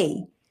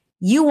 hey,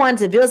 you want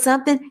to build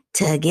something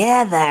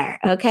together.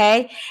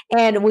 Okay.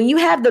 And when you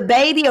have the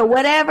baby or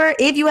whatever,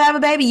 if you have a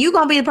baby, you're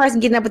going to be the person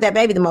getting up with that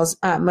baby the most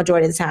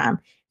majority of the time.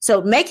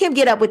 So make him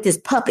get up with this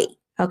puppy.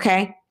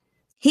 Okay.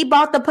 He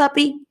bought the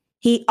puppy.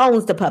 He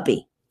owns the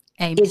puppy.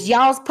 Amen. It's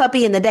y'all's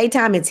puppy in the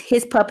daytime. It's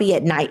his puppy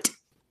at night.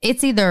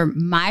 It's either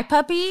my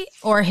puppy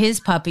or his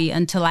puppy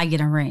until I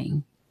get a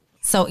ring.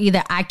 So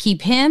either I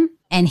keep him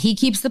and he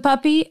keeps the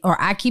puppy, or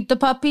I keep the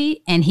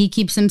puppy and he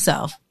keeps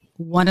himself.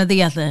 One or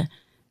the other.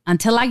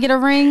 Until I get a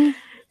ring,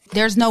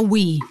 there's no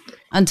we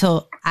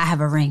until I have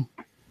a ring.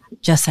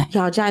 Just saying.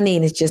 Y'all,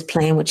 Janine is just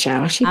playing with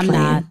y'all. I'm playing.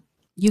 Not.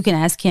 You can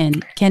ask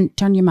Ken. Ken,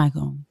 turn your mic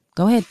on.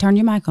 Go ahead, turn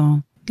your mic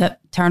on.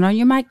 Turn on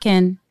your mic,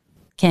 Ken.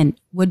 Ken,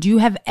 would you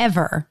have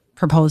ever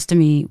proposed to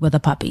me with a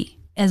puppy?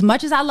 As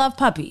much as I love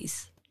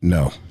puppies.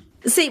 No.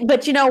 See,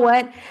 but you know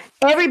what?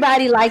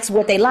 Everybody likes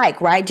what they like,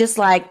 right? Just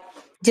like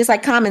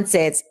Common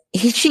says,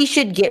 she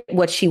should get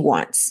what she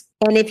wants.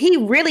 And if he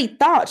really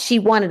thought she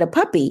wanted a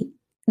puppy,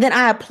 then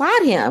I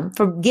applaud him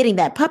for getting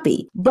that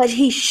puppy. But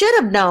he should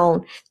have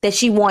known that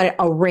she wanted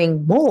a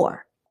ring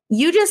more.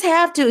 You just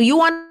have to. You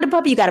want a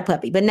puppy, you got a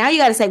puppy. But now you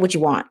got to say what you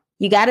want.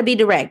 You got to be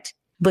direct,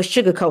 but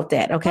sugarcoat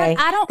that, okay?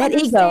 But I don't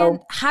understand.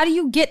 How do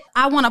you get,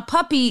 I want a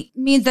puppy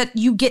means that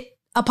you get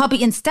a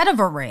puppy instead of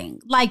a ring?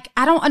 Like,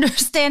 I don't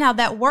understand how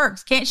that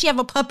works. Can't she have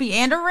a puppy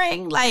and a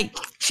ring? Like,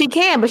 she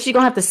can, but she's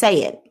going to have to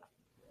say it.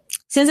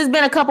 Since it's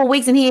been a couple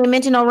weeks and he ain't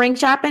mentioned no ring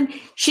shopping,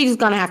 she's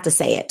going to have to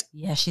say it.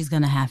 Yeah, she's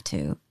going to have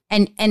to.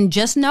 And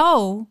just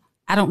know,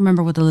 I don't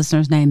remember what the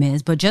listener's name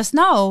is, but just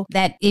know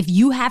that if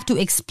you have to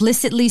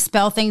explicitly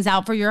spell things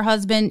out for your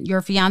husband,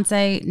 your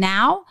fiance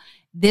now,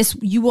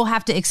 you will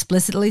have to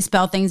explicitly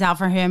spell things out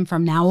for him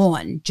from now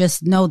on.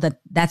 Just know that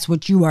that's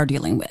what you are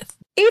dealing with.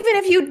 Even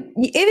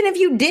if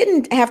you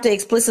didn't have to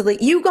explicitly,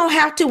 you gonna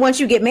have to once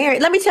you get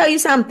married. Let me tell you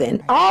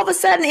something. All of a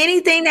sudden,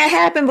 anything that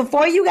happened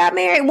before you got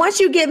married, once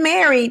you get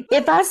married,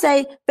 if I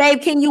say,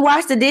 babe, can you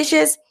wash the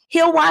dishes?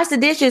 He'll wash the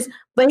dishes,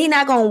 but he's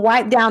not gonna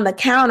wipe down the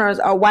counters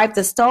or wipe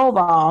the stove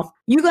off.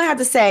 You're gonna have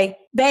to say,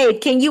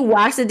 babe, can you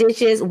wash the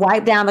dishes,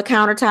 wipe down the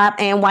countertop,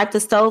 and wipe the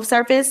stove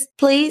surface,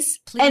 please?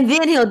 And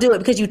then he'll do it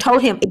because you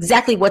told him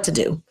exactly what to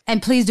do.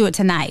 And please do it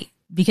tonight.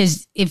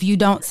 Because if you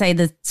don't say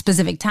the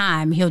specific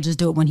time, he'll just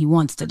do it when he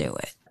wants to do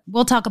it.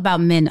 We'll talk about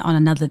men on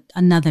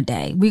another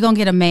day. We're going to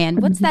get a man.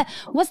 What's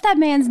that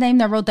man's name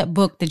that wrote that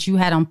book that you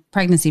had on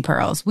pregnancy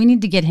pearls? We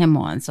need to get him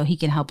on so he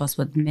can help us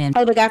with men.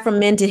 Oh, the guy from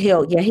Men to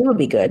Heal. Yeah, he would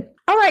be good.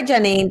 All right,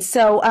 Janine.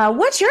 So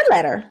what's your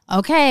letter?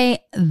 Okay.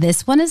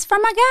 This one is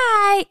from a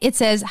guy. It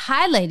says,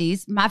 hi,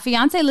 ladies. My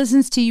fiance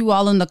listens to you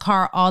all in the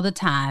car all the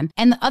time.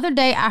 And the other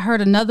day I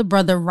heard another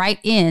brother write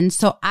in,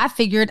 so I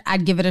figured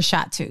I'd give it a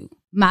shot too.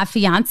 My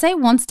fiance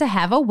wants to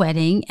have a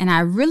wedding and I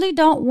really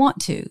don't want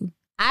to.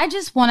 I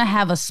just want to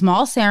have a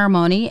small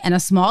ceremony and a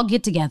small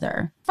get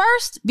together.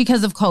 First,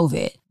 because of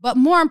COVID. But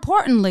more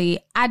importantly,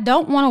 I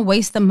don't want to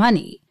waste the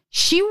money.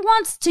 She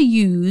wants to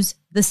use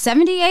the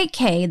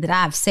 $78,000 that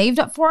I've saved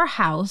up for a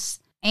house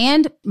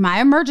and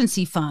my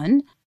emergency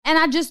fund. And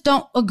I just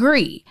don't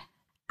agree.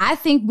 I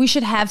think we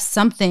should have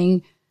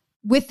something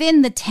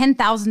within the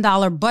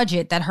 $10,000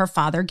 budget that her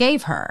father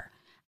gave her.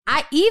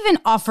 I even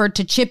offered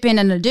to chip in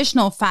an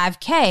additional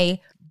 $5,000,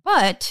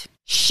 but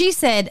she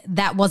said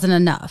that wasn't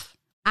enough.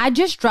 I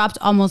just dropped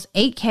almost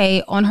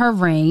 $8,000 on her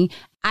ring.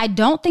 I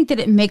don't think that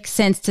it makes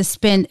sense to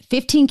spend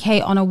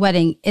 $15,000 on a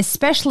wedding,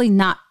 especially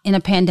not in a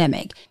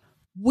pandemic.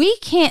 We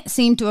can't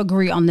seem to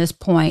agree on this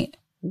point.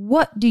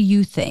 What do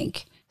you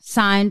think?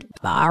 Signed,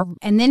 Bar.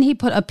 And then he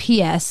put a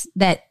PS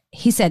that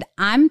he said,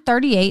 I'm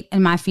 38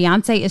 and my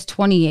fiance is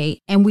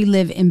 28 and we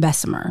live in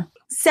Bessemer.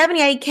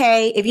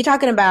 $78,000. If you're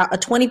talking about a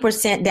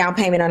 20% down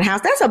payment on a house,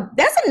 that's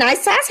a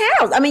nice size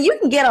house. I mean, you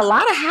can get a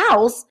lot of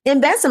house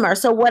in Bessemer.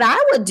 So what I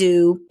would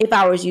do if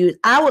I was you,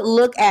 I would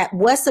look at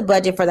what's the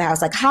budget for the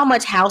house? Like how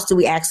much house do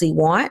we actually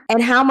want?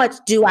 And how much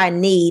do I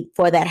need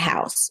for that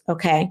house?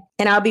 Okay.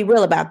 And I'll be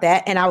real about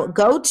that. And I would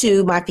go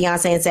to my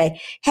fiance and say,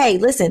 hey,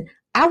 listen,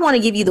 I want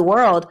to give you the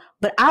world,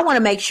 but I want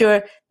to make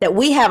sure that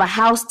we have a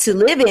house to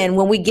live in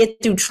when we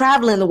get through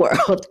traveling the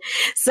world.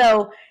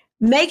 So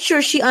make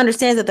sure she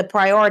understands that the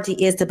priority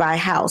is to buy a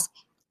house.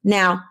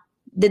 Now,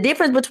 the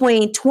difference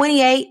between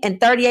 28 and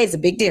 38 is a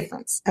big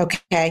difference.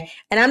 Okay.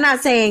 And I'm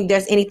not saying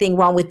there's anything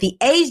wrong with the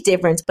age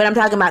difference, but I'm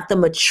talking about the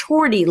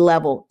maturity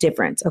level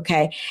difference.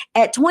 Okay.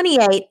 At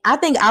 28, I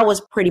think I was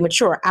pretty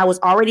mature. I was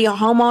already a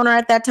homeowner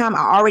at that time.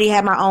 I already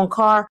had my own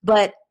car,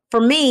 but for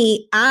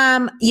me,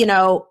 I'm,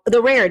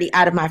 the rarity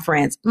out of my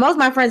friends. Most of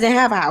my friends didn't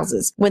have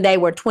houses when they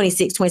were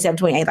 26, 27,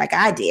 28, like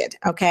I did.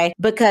 Okay.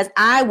 Because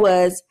I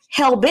was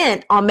hell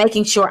bent on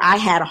making sure I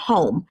had a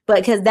home, but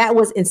because that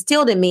was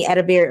instilled in me at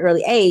a very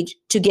early age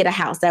to get a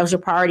house. That was your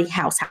priority,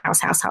 house,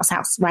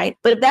 right?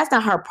 But if that's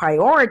not her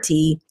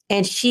priority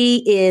and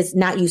she is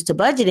not used to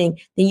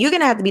budgeting, then you're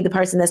going to have to be the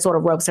person that sort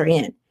of ropes her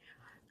in.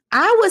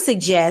 I would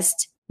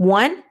suggest,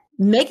 one,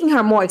 making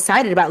her more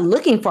excited about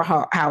looking for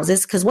her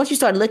houses. Because once you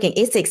start looking,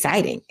 it's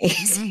exciting.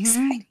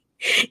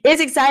 It's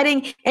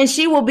exciting. And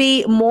she will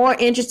be more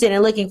interested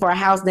in looking for a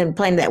house than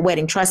planning that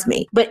wedding. Trust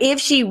me. But if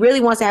she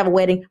really wants to have a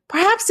wedding,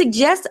 perhaps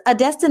suggest a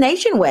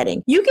destination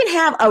wedding. You can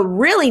have a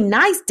really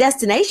nice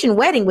destination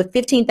wedding with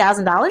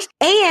 $15,000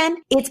 and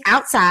it's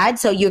outside.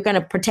 So you're going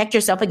to protect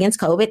yourself against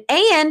COVID.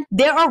 And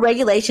there are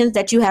regulations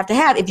that you have to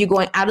have if you're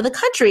going out of the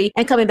country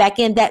and coming back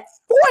in that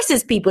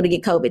forces people to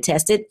get COVID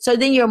tested. So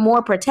then you're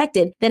more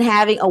protected than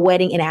having a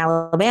wedding in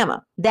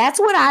Alabama. That's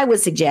what I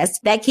would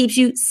suggest. That keeps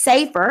you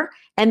safer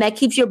and that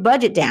keeps your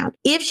budget down.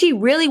 If she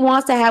really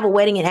wants to have a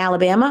wedding in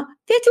Alabama,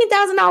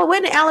 $15,000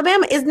 wedding in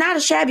Alabama is not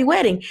a shabby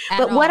wedding.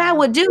 But what I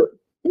would do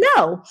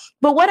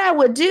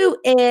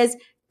is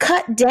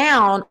cut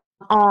down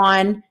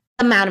on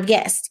amount of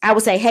guests. I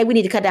would say, hey, we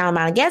need to cut down the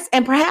amount of guests.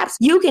 And perhaps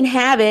you can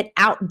have it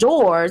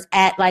outdoors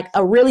at like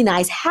a really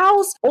nice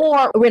house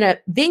or in a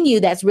venue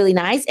that's really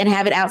nice and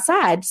have it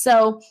outside.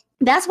 So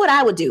that's what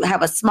I would do.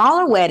 Have a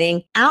smaller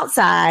wedding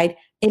outside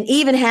and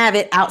even have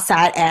it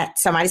outside at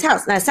somebody's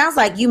house. Now, it sounds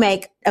like you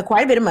make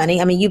quite a bit of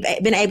money. I mean, you've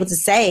been able to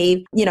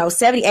save,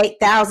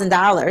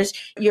 $78,000.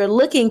 You're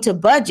looking to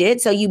budget.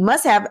 So you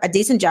must have a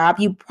decent job.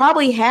 You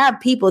probably have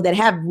people that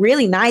have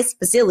really nice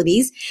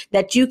facilities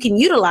that you can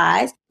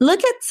utilize.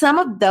 Look at some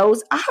of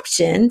those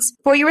options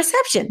for your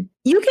reception.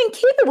 You can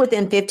keep it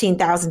within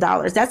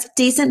 $15,000. That's a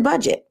decent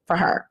budget for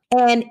her.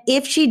 And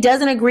if she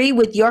doesn't agree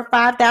with your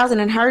 $5,000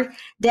 and her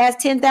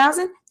dad's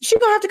 $10,000, she's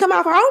going to have to come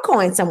out of her own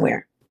coin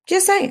somewhere.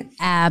 Just saying.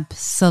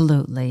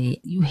 Absolutely.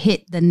 You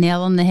hit the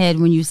nail on the head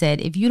when you said,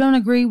 if you don't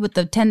agree with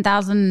the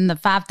 $10,000 and the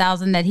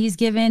 $5,000 that he's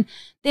given,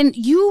 then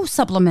you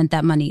supplement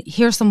that money.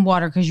 Here's some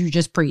water because you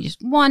just preached.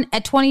 One,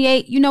 at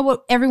 28, you know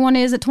what everyone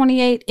is at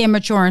 28?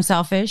 Immature and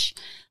selfish.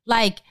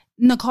 Like,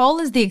 Nicole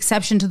is the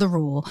exception to the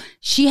rule.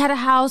 She had a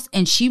house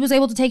and she was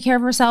able to take care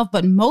of herself.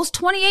 But most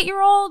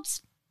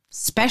 28-year-olds,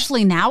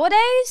 especially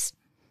nowadays,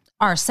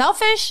 are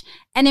selfish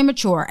and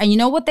immature. And you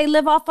know what they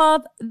live off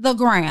of? The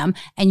gram.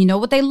 And you know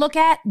what they look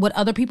at? What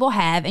other people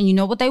have. And you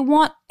know what they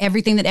want?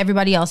 Everything that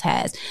everybody else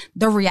has.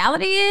 The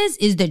reality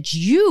is that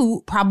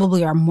you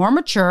probably are more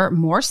mature,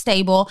 more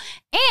stable,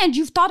 and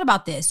you've thought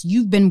about this.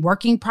 You've been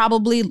working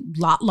probably a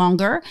lot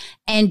longer,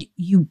 and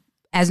you,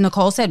 as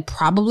Nicole said,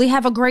 probably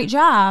have a great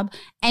job.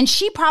 And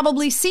she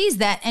probably sees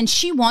that and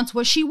she wants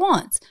what she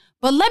wants.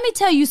 But let me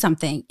tell you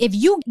something. If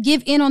you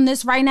give in on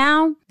this right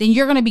now, then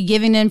you're going to be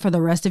giving in for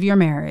the rest of your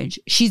marriage.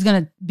 She's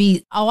going to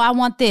be, oh, I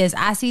want this.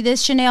 I see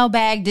this Chanel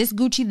bag, this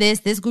Gucci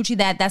this Gucci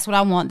that. That's what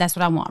I want. That's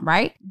what I want,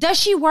 right? Does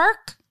she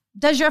work?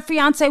 Does your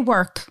fiance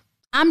work?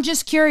 I'm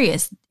just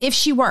curious if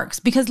she works.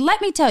 Because let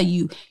me tell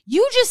you,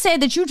 you just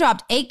said that you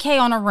dropped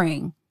 $8,000 on a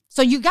ring.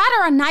 So you got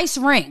her a nice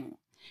ring.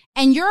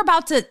 And you're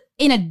about to,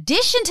 in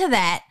addition to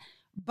that,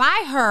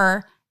 buy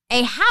her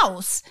a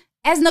house.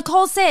 As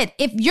Nicole said,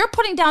 if you're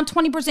putting down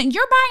 20%,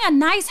 you're buying a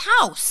nice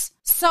house.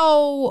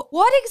 So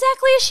what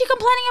exactly is she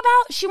complaining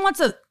about? She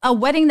wants a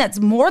wedding that's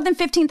more than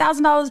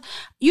 $15,000.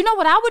 You know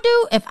what I would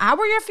do if I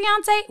were your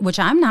fiance, which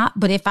I'm not,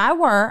 but if I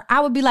were,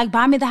 I would be like,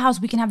 buy me the house.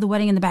 We can have the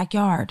wedding in the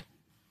backyard.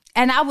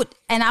 And I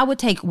would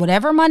take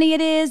whatever money it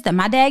is that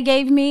my dad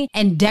gave me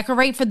and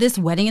decorate for this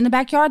wedding in the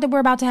backyard that we're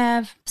about to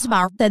have.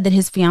 Sabara said that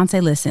his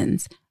fiance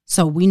listens.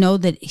 So we know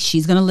that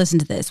she's going to listen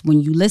to this. When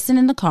you listen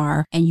in the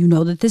car and you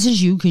know that this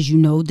is you because you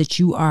know that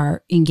you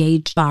are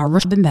engaged by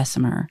Robin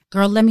Bessemer,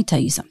 girl, let me tell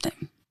you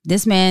something.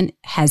 This man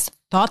has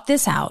thought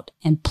this out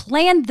and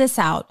planned this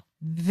out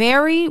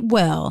very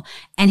well.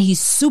 And he's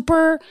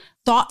super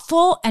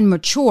thoughtful and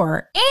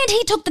mature. And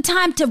he took the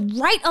time to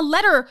write a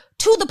letter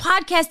to the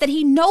podcast that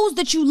he knows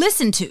that you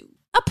listen to.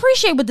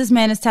 Appreciate what this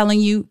man is telling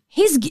you.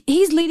 He's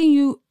leading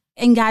you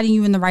and guiding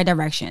you in the right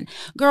direction.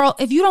 Girl,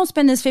 if you don't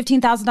spend this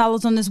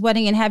 $15,000 on this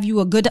wedding and have you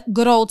a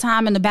good old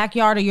time in the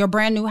backyard of your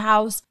brand new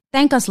house,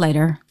 thank us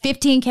later.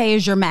 $15K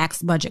is your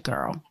max budget,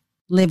 girl.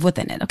 Live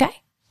within it, okay?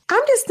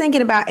 I'm just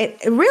thinking about it.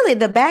 Really,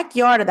 the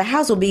backyard of the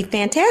house will be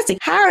fantastic.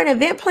 Hire an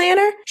event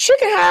planner. She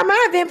could hire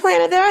my event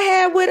planner that I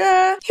had with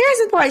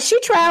Harrison Park. She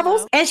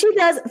travels and she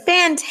does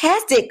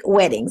fantastic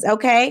weddings,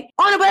 okay?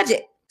 On a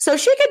budget. So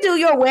she could do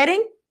your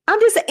wedding. I'm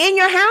just in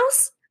your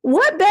house.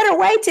 What better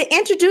way to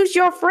introduce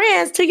your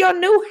friends to your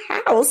new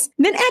house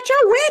than at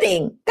your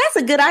wedding? That's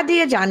a good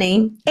idea,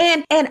 Janine.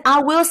 And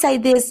I will say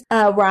this,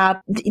 Rob,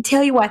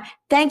 tell you what,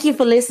 thank you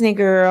for listening,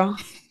 girl.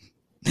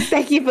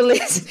 Thank you for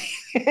listening.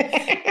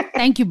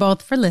 Thank you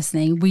both for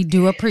listening. We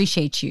do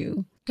appreciate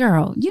you.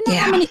 Girl, you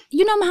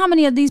know how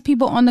many of these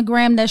people on the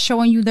gram that's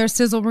showing you their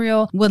sizzle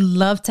reel would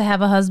love to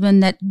have a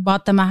husband that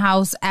bought them a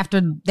house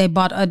after they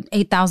bought an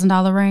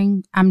 $8,000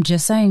 ring? I'm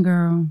just saying,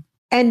 girl.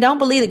 And don't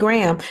believe the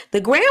gram. The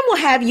gram will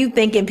have you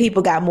thinking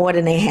people got more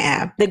than they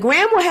have. The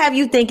gram will have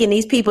you thinking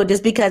these people,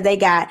 just because they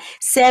got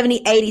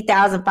 70,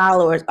 80,000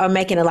 followers, are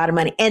making a lot of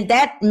money. And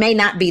that may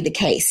not be the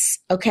case.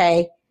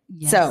 Okay.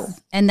 Yes. So,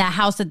 and that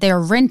house that they're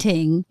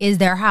renting is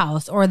their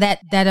house, or that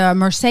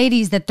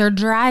Mercedes that they're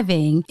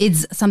driving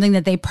is something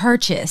that they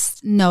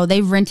purchased. No,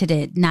 they rented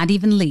it, not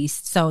even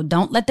leased. So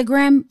don't let the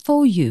gram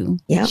fool you.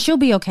 Yeah. She'll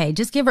be okay.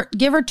 Just give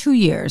her 2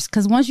 years,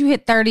 because once you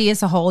hit 30,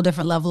 it's a whole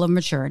different level of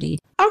maturity.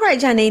 All right,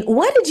 Janine,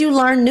 what did you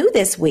learn new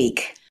this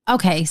week?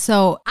 Okay,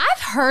 so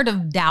I've heard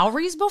of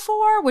dowries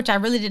before, which I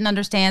really didn't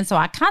understand. So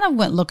I kind of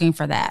went looking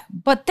for that.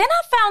 But then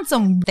I found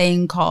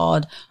something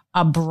called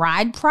a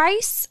bride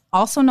price,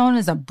 also known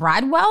as a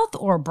bride wealth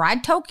or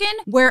bride token,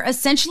 where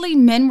essentially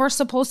men were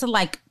supposed to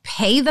like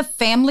pay the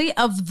family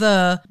of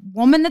the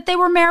woman that they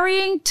were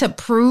marrying to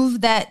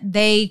prove that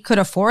they could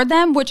afford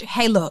them, which,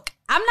 hey, look,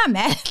 I'm not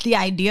mad at the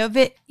idea of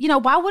it. You know,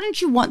 why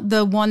wouldn't you want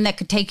the one that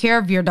could take care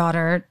of your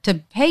daughter to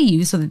pay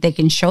you so that they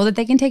can show that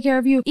they can take care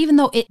of you? Even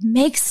though it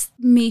makes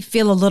me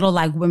feel a little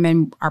like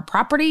women are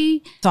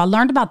property. So I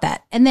learned about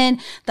that. And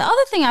then the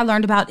other thing I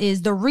learned about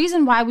is the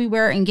reason why we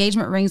wear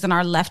engagement rings on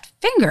our left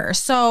finger.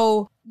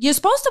 So you're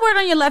supposed to wear it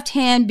on your left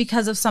hand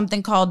because of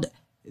something called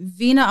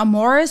vena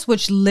amoris,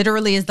 which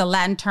literally is the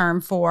Latin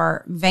term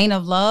for vein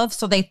of love.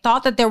 So they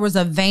thought that there was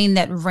a vein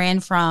that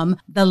ran from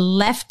the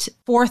left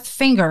fourth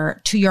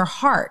finger to your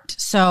heart.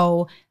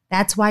 So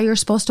that's why you're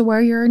supposed to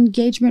wear your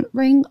engagement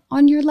ring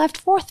on your left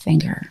fourth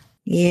finger.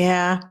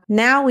 Yeah.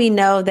 Now we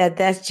know that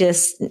that's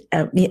just,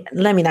 let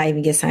me not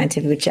even get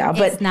scientific with y'all,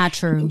 but it's not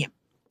true. Yeah.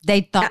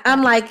 They thought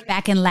I'm like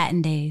back in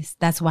Latin days.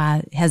 That's why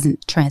it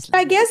hasn't translated.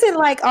 I guess it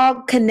like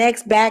all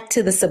connects back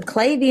to the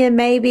subclavian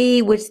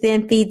maybe, which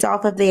then feeds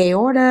off of the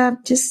aorta.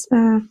 Just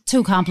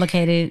too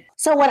complicated.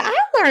 So what I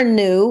learned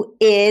new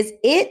is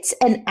it's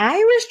an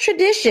Irish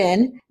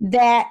tradition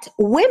that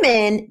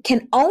women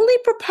can only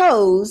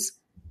propose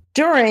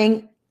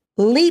during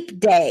leap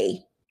day,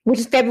 which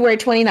is February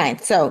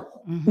 29th. So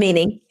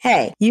meaning,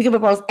 hey, you can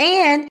propose.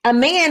 And a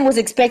man was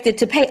expected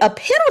to pay a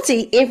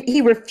penalty if he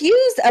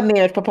refused a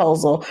marriage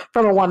proposal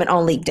from a woman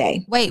on leap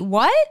day. Wait,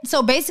 what?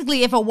 So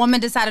basically, if a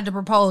woman decided to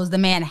propose, the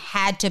man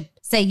had to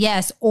say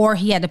yes or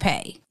he had to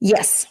pay?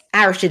 Yes,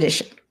 Irish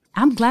tradition.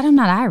 I'm glad I'm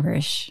not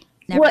Irish.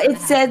 Never well, it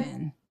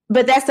said,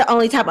 but that's the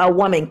only time a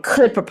woman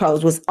could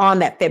propose was on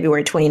that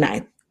February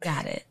 29th.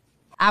 Got it.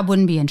 I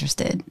wouldn't be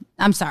interested.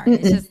 I'm sorry.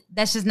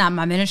 That's just not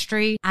my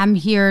ministry. I'm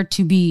here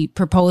to be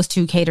proposed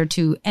to, catered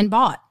to, and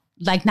bought.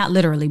 Like, not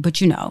literally, but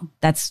you know,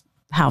 that's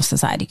how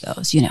society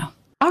goes, you know.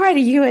 All right. Are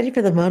you ready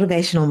for the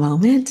motivational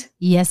moment?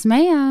 Yes,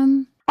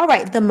 ma'am. All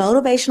right. The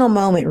motivational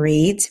moment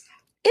reads,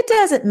 it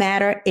doesn't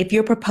matter if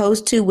you're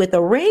proposed to with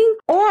a ring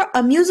or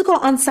a musical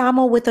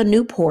ensemble with a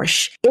new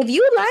Porsche. If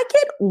you like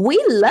it,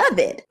 we love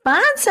it.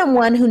 Find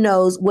someone who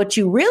knows what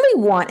you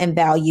really want and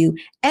value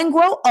and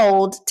grow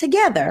old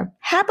together.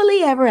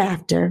 Happily ever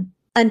after.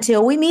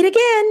 Until we meet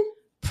again.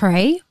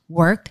 Pray,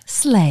 work,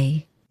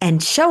 slay.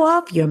 And show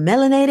off your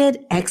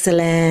melanated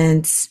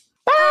excellence.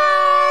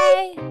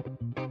 Bye!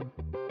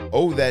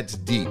 Oh, That's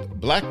Deep,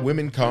 Black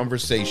Women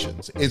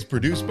Conversations is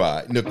produced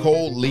by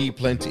Nicole Lee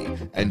Plenty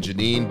and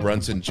Janine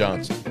Brunson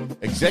Johnson.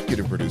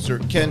 Executive producer,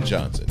 Ken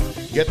Johnson.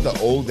 Get the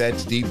Oh,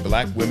 That's Deep,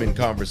 Black Women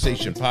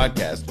Conversation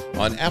podcast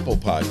on Apple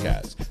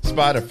Podcasts,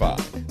 Spotify,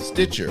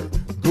 Stitcher,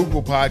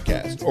 Google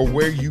Podcasts, or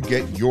where you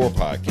get your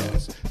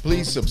podcasts.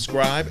 Please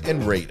subscribe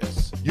and rate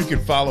us. You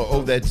can follow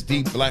Oh, That's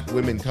Deep, Black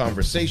Women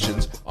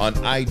Conversations on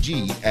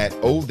IG at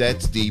Oh,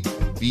 That's Deep,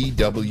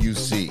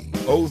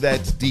 BWC. Oh,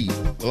 That's Deep,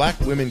 Black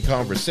Women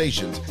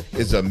Conversations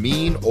is a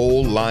Mean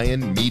Old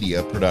Lion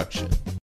Media production.